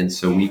 And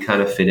so we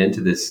kind of fit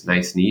into this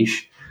nice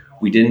niche.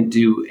 We didn't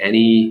do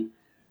any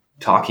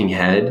talking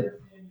head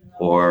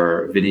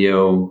or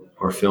video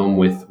or film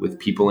with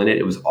people in it.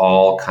 It was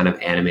all kind of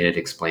animated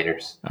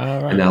explainers.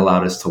 Right. And that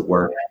allowed us to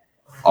work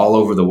all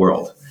over the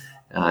world.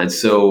 And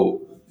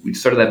so we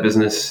started that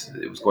business.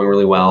 It was going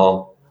really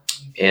well.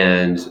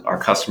 And our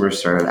customers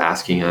started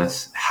asking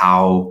us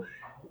how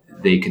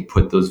they could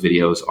put those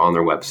videos on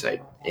their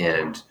website.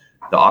 And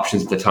the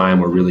options at the time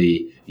were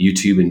really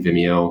YouTube and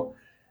Vimeo.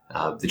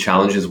 The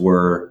challenges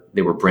were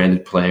they were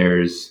branded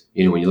players.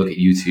 When you look at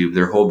YouTube,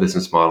 their whole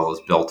business model is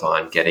built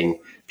on getting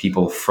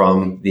people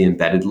from the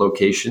embedded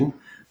location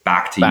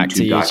back to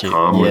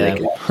YouTube.com, where they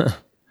can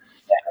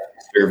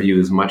serve you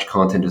as much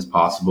content as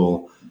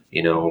possible.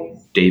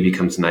 Day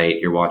becomes night.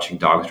 You're watching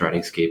dogs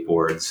riding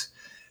skateboards.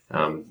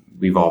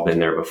 We've all been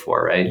there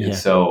before, right? Yeah. And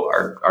so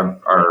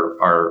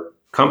our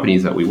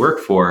companies that we work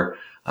for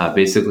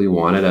basically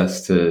wanted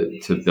us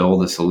to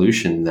build a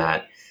solution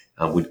that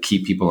would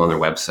keep people on their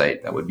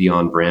website, that would be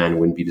on brand,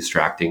 wouldn't be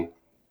distracting.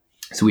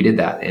 So we did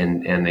that,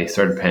 and they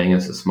started paying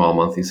us a small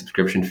monthly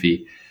subscription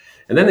fee.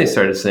 And then they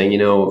started saying,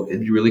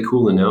 it'd be really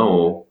cool to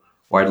know,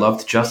 or I'd love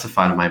to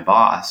justify to my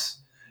boss,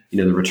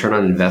 the return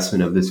on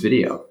investment of this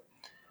video,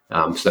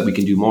 so that we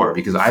can do more,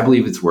 because I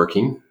believe it's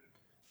working.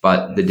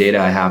 But the data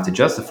I have to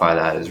justify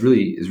that is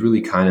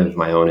really kind of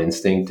my own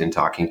instinct in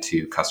talking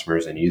to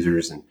customers and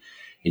users. And,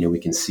 we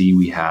can see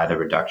we had a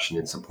reduction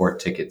in support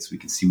tickets. We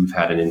can see we've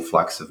had an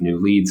influx of new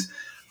leads.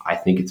 I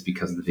think it's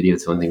because of the video.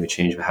 It's the only thing we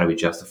changed, but how do we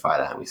justify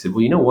that? And we said,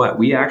 well, you know what?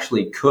 We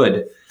actually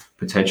could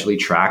potentially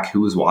track who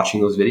was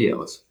watching those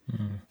videos.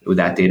 Would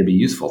that data be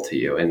useful to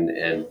you? And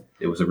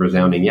it was a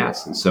resounding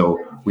yes. And so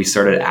we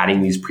started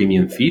adding these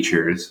premium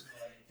features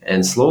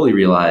and slowly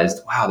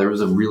realized, wow, there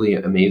was a really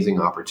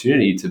amazing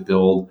opportunity to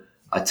build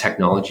a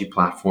technology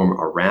platform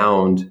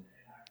around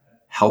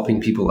helping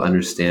people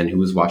understand who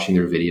was watching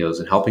their videos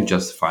and helping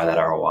justify that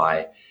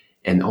ROI.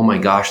 And oh my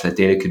gosh, that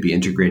data could be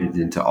integrated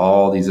into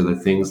all these other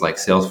things like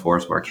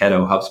Salesforce,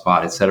 Marketo,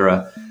 HubSpot, et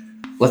cetera.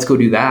 Let's go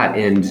do that.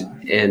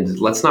 And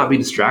let's not be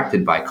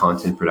distracted by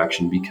content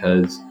production,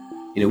 because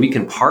we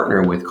can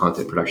partner with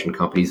content production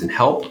companies and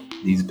help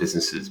these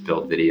businesses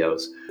build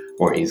videos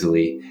more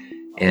easily.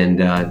 And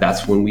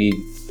that's when we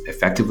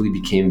effectively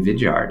became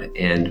Vidyard,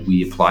 and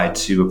we applied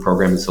to a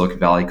program in Silicon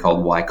Valley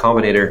called Y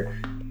Combinator.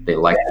 They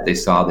liked what they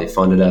saw, they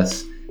funded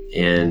us,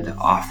 and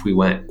off we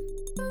went.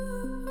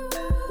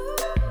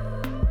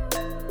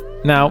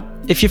 Now,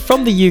 If you're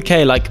from the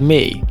UK like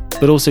me,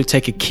 but also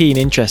take a keen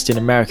interest in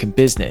American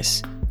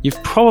business,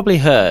 you've probably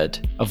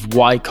heard of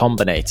Y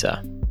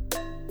Combinator.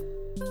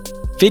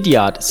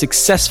 Vidyard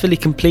successfully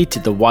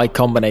completed the Y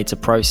Combinator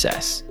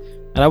process,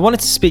 and I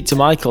wanted to speak to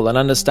Michael and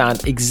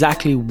understand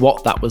exactly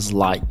what that was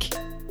like.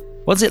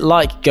 What's it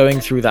like going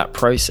through that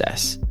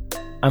process?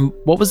 And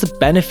what was the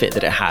benefit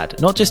that it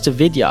had, not just to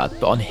Vidyard,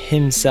 but on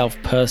himself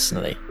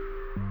personally?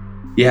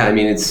 Yeah, I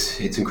mean, it's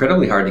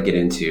incredibly hard to get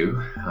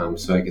into.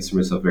 So I consider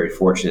myself very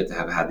fortunate to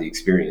have had the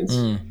experience.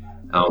 And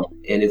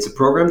it's a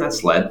program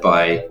that's led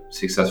by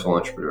successful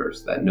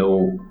entrepreneurs that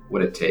know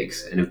what it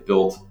takes and have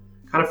built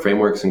kind of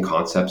frameworks and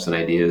concepts and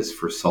ideas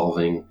for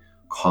solving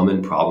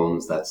common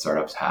problems that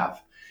startups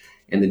have.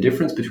 And the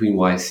difference between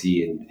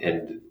YC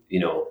and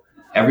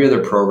every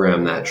other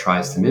program that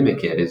tries to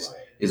mimic it is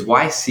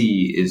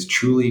YC is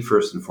truly,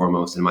 first and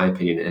foremost, in my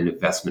opinion, an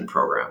investment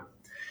program.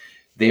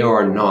 They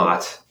are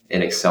not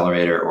an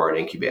accelerator or an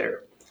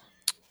incubator.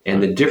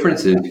 And the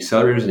difference is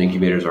accelerators and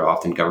incubators are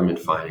often government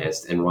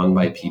financed and run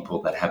by people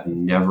that have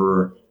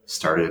never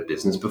started a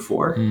business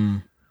before.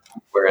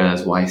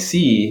 Whereas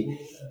YC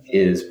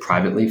is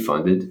privately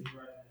funded.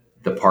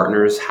 The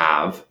partners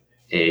have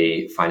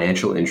a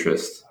financial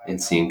interest in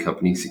seeing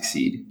companies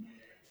succeed,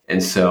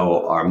 and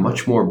so are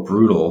much more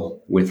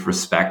brutal with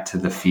respect to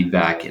the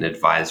feedback and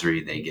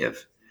advisory they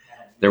give.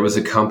 There was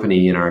a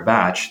company in our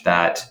batch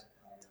that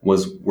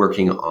was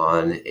working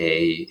on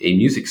a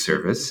music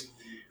service.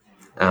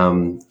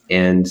 And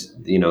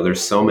there's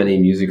so many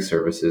music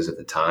services at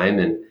the time,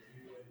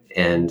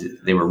 and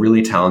they were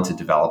really talented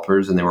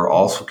developers, and they were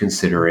also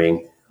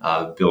considering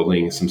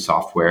building some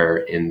software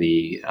in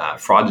the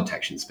fraud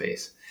detection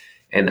space.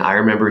 And I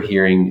remember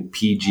hearing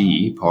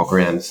PG, Paul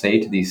Graham, say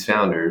to these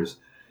founders,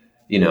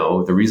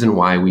 the reason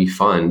why we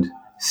fund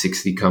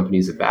 60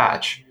 companies a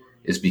batch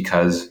is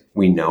because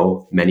we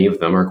know many of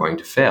them are going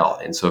to fail.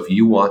 And so if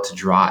you want to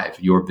drive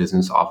your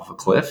business off of a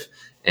cliff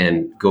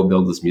and go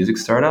build this music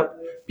startup,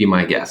 be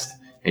my guest.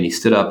 And he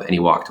stood up and he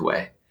walked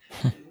away.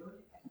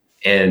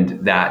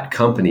 And that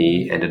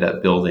company ended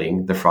up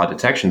building the fraud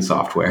detection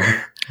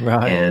software.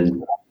 Right.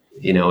 And,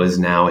 is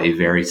now a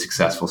very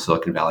successful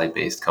Silicon Valley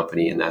based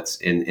company. And that's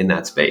in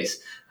that space.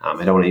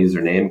 I don't want to use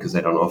their name because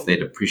I don't know if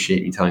they'd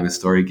appreciate me telling the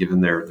story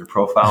given their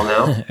profile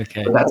now.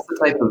 Okay. But that's the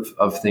type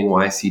of thing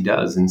YC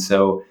does. And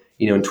so,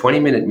 in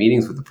 20-minute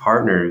meetings with the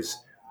partners,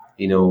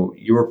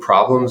 your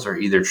problems are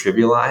either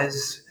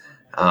trivialized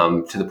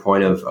to the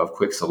point of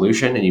quick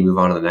solution and you move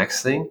on to the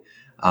next thing,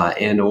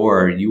 and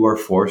or you are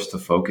forced to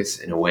focus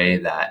in a way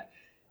that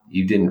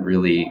you didn't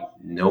really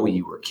know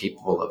you were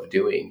capable of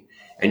doing.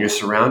 And you're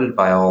surrounded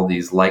by all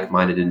these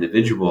like-minded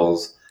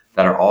individuals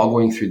that are all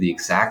going through the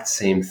exact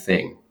same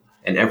thing.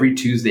 And every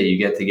Tuesday you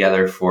get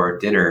together for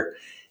dinner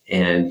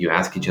and you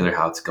ask each other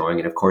how it's going.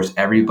 And of course,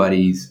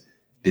 everybody's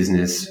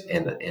business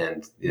and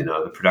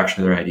the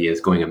production of their idea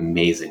is going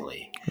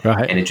amazingly.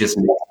 Right. And it just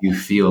makes you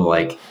feel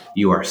like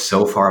you are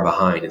so far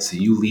behind. And so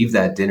you leave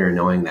that dinner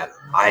knowing that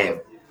I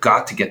have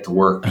got to get to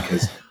work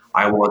because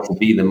I want to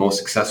be the most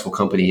successful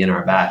company in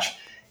our batch,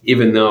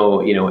 even though,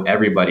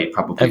 everybody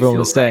probably everyone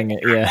was saying it.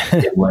 Yeah.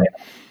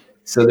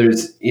 So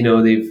there's,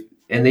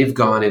 they've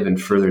gone even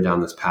further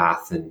down this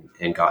path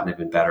and gotten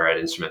even better at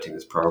instrumenting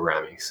this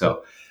programming.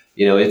 So,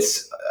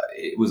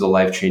 it was a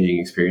life-changing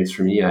experience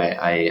for me.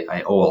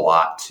 I owe a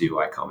lot to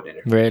Y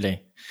Combinator.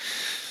 Really?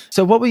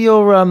 So what were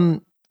your,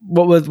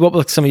 what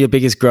were some of your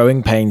biggest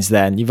growing pains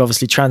then? You've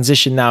obviously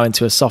transitioned now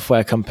into a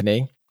software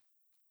company.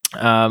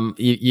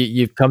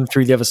 You've come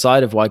through the other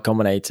side of Y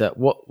Combinator.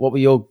 What were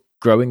your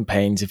growing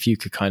pains, if you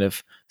could kind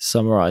of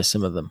summarize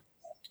some of them?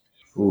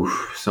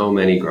 Oof, so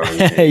many growing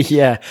pains.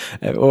 Yeah.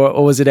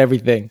 Or was it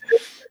everything?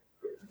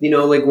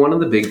 One of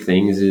the big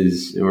things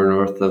is we're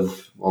north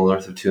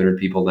of 200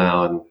 people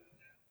now. And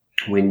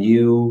when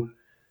you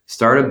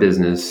start a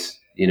business,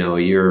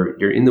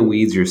 you're in the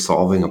weeds, you're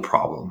solving a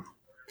problem.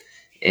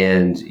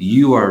 And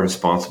you are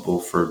responsible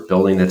for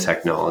building the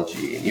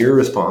technology, and you're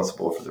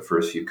responsible for the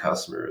first few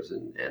customers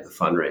and the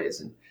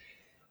fundraise.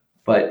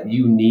 But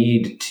you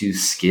need to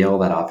scale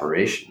that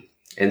operation.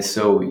 And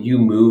so you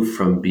move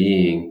from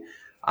being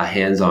a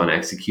hands-on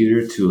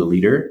executor to a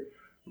leader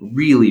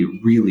really,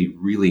 really,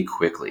 really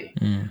quickly.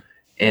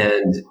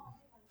 And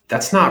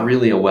that's not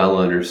really a well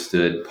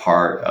understood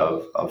part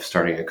of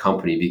starting a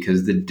company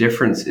because the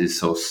difference is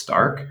so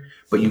stark,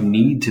 but you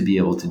need to be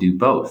able to do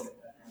both.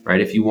 Right?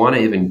 If you want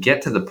to even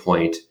get to the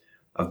point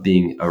of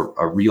being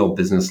a real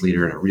business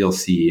leader and a real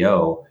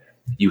CEO,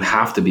 you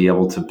have to be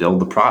able to build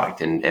the product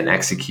and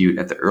execute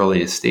at the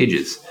earliest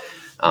stages,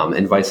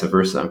 and vice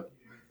versa.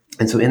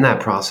 And so in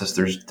that process,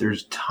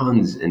 there's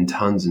tons and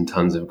tons and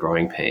tons of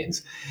growing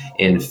pains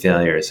and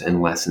failures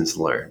and lessons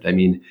learned. I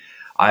mean,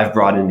 I've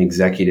brought in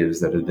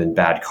executives that have been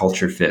bad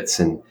culture fits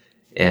and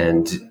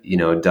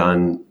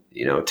done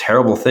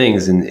terrible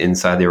things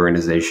inside the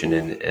organization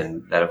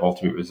and that have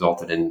ultimately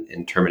resulted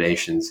in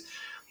terminations.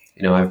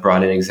 I've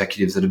brought in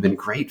executives that have been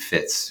great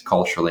fits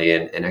culturally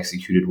and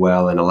executed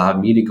well and allowed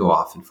me to go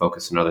off and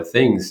focus on other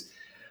things.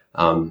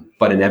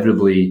 But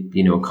inevitably,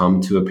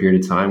 come to a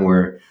period of time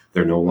where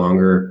they're no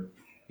longer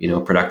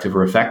productive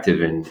or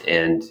effective,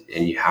 and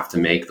you have to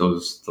make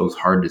those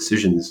hard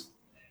decisions.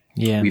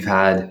 Yeah. We've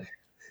had,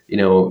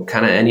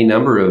 kind of any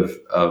number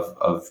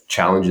of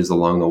challenges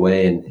along the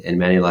way, and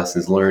many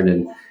lessons learned.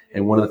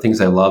 And one of the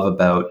things I love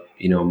about,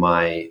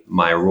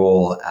 my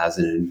role as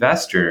an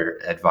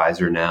investor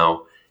advisor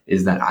now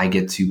is that I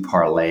get to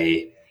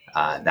parlay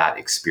that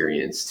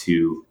experience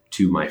to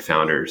my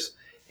founders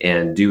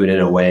and do it in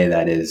a way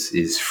that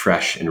is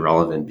fresh and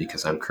relevant,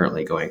 because I'm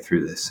currently going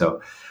through this.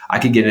 So I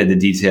could get into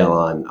detail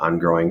on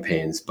growing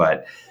pains,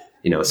 but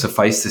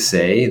suffice to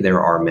say,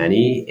 there are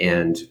many,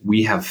 and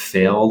we have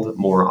failed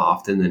more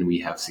often than we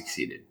have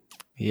succeeded.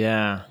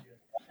 Yeah.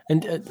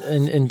 And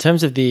in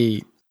terms of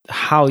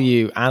how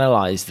you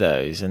analyze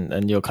those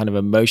and your kind of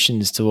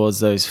emotions towards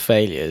those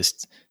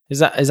failures, is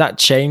that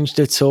changed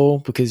at all?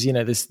 Because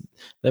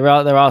there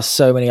are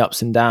so many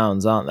ups and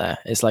downs, aren't there?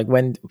 It's like,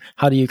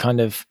 how do you kind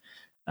of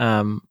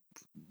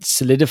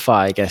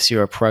solidify, I guess,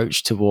 your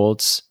approach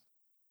towards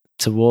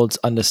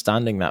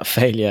understanding that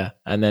failure,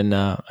 and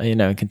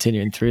then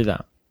continuing through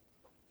that?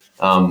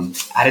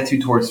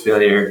 Attitude towards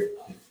failure,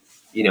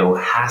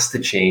 has to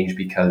change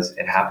because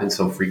it happens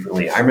so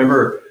frequently. I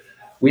remember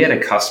we had a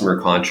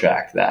customer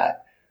contract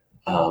that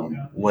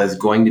was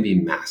going to be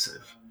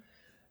massive,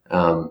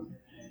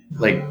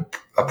 like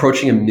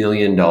approaching $1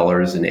 million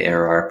in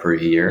ARR per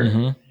year.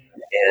 Mm-hmm.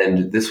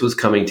 And this was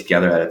coming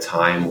together at a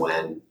time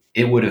when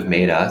it would have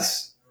made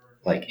us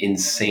like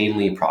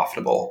insanely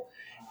profitable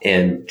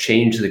and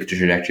changed the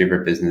trajectory of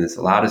our business,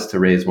 allowed us to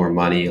raise more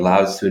money,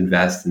 allowed us to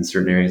invest in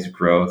certain areas of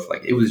growth.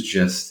 Like it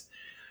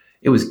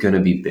was going to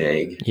be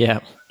big. Yeah.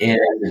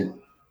 And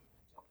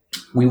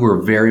we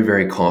were very,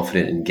 very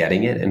confident in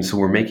getting it. And so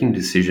we're making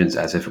decisions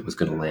as if it was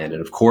going to land.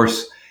 And of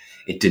course,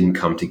 it didn't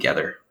come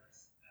together.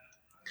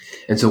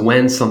 And so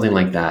when something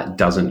like that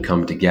doesn't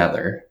come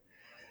together,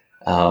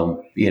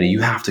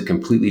 you have to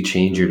completely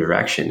change your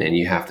direction, and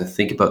you have to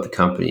think about the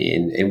company.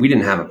 And we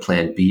didn't have a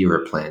plan B or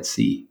a plan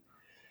C.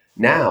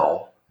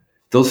 Now,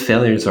 those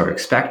failures are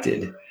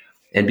expected.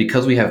 And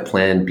because we have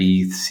plan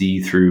B,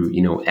 C through,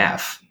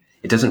 F,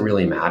 it doesn't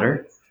really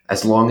matter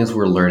as long as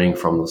we're learning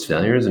from those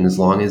failures and as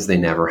long as they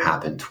never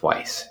happen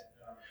twice.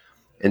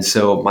 And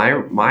so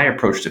my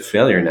approach to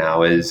failure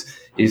now is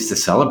to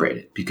celebrate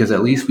it, because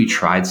at least we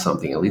tried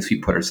something, at least we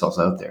put ourselves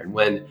out there. And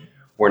when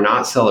we're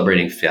not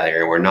celebrating failure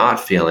and we're not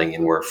failing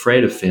and we're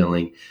afraid of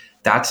failing,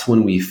 that's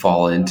when we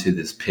fall into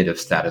this pit of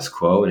status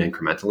quo and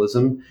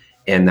incrementalism.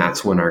 And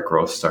that's when our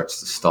growth starts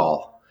to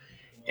stall.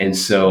 And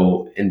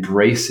so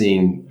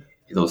embracing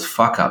those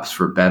fuck ups,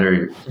 for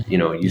better,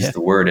 use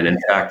the word. And in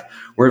fact,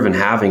 we're even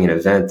having an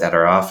event at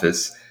our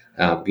office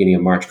beginning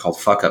of March called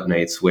Fuck Up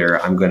Nights,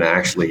 where I'm going to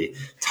actually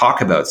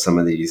talk about some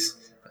of these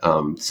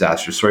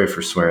disasters. Sorry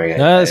for swearing.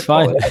 No, that's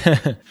fine.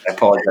 I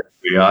apologize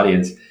to your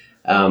audience.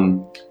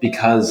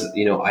 Because,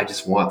 I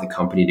just want the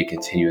company to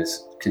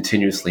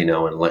continuously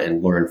know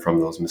and learn from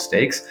those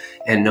mistakes,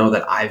 and know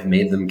that I've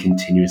made them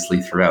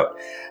continuously throughout.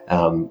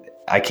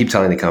 I keep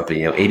telling the company,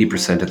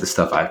 80% of the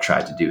stuff I've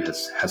tried to do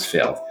has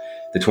failed.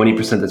 The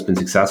 20% that's been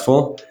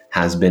successful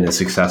has been as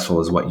successful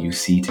as what you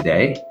see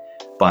today,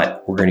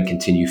 but we're going to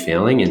continue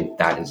failing, and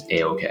that is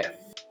A-okay.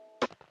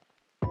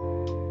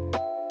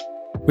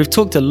 We've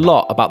talked a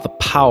lot about the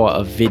power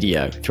of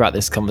video throughout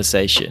this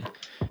conversation.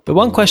 But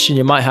one question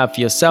you might have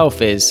for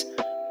yourself is,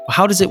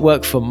 how does it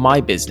work for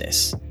my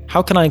business?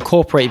 How can I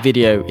incorporate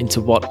video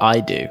into what I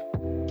do?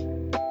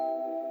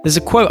 There's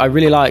a quote I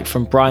really like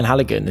from Brian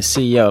Halligan, the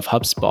CEO of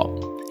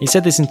HubSpot. He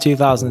said this in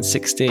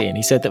 2016.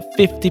 He said that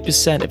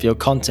 50% of your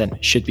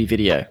content should be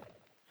video.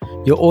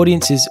 Your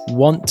audiences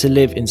want to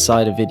live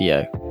inside a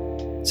video.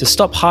 So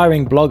stop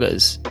hiring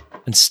bloggers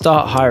and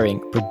start hiring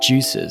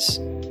producers.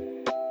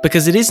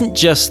 Because it isn't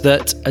just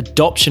that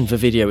adoption for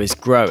video is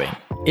growing,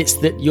 it's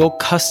that your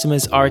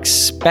customers are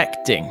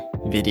expecting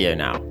video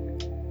now.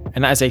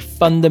 And that is a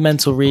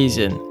fundamental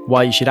reason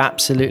why you should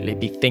absolutely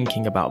be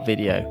thinking about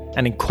video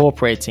and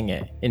incorporating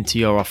it into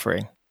your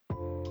offering.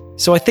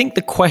 So I think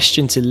the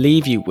question to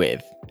leave you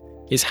with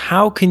is,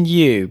 how can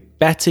you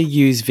better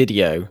use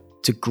video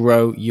to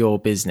grow your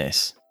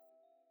business?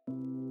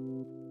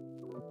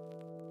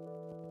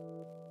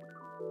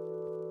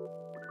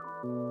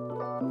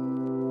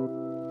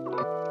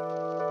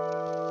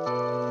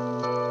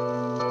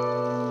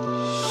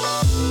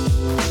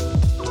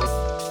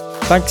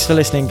 Thanks for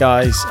listening,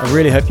 guys. I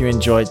really hope you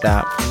enjoyed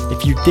that.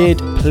 If you did,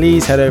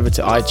 please head over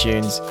to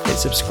iTunes, hit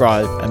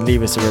subscribe, and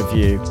leave us a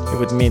review. It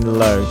would mean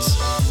loads.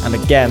 And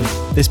again,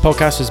 this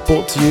podcast was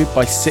brought to you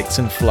by Six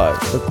and Flow,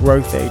 the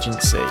growth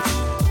agency.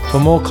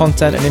 For more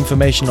content and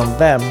information on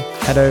them,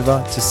 head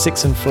over to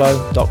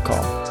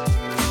sixandflow.com.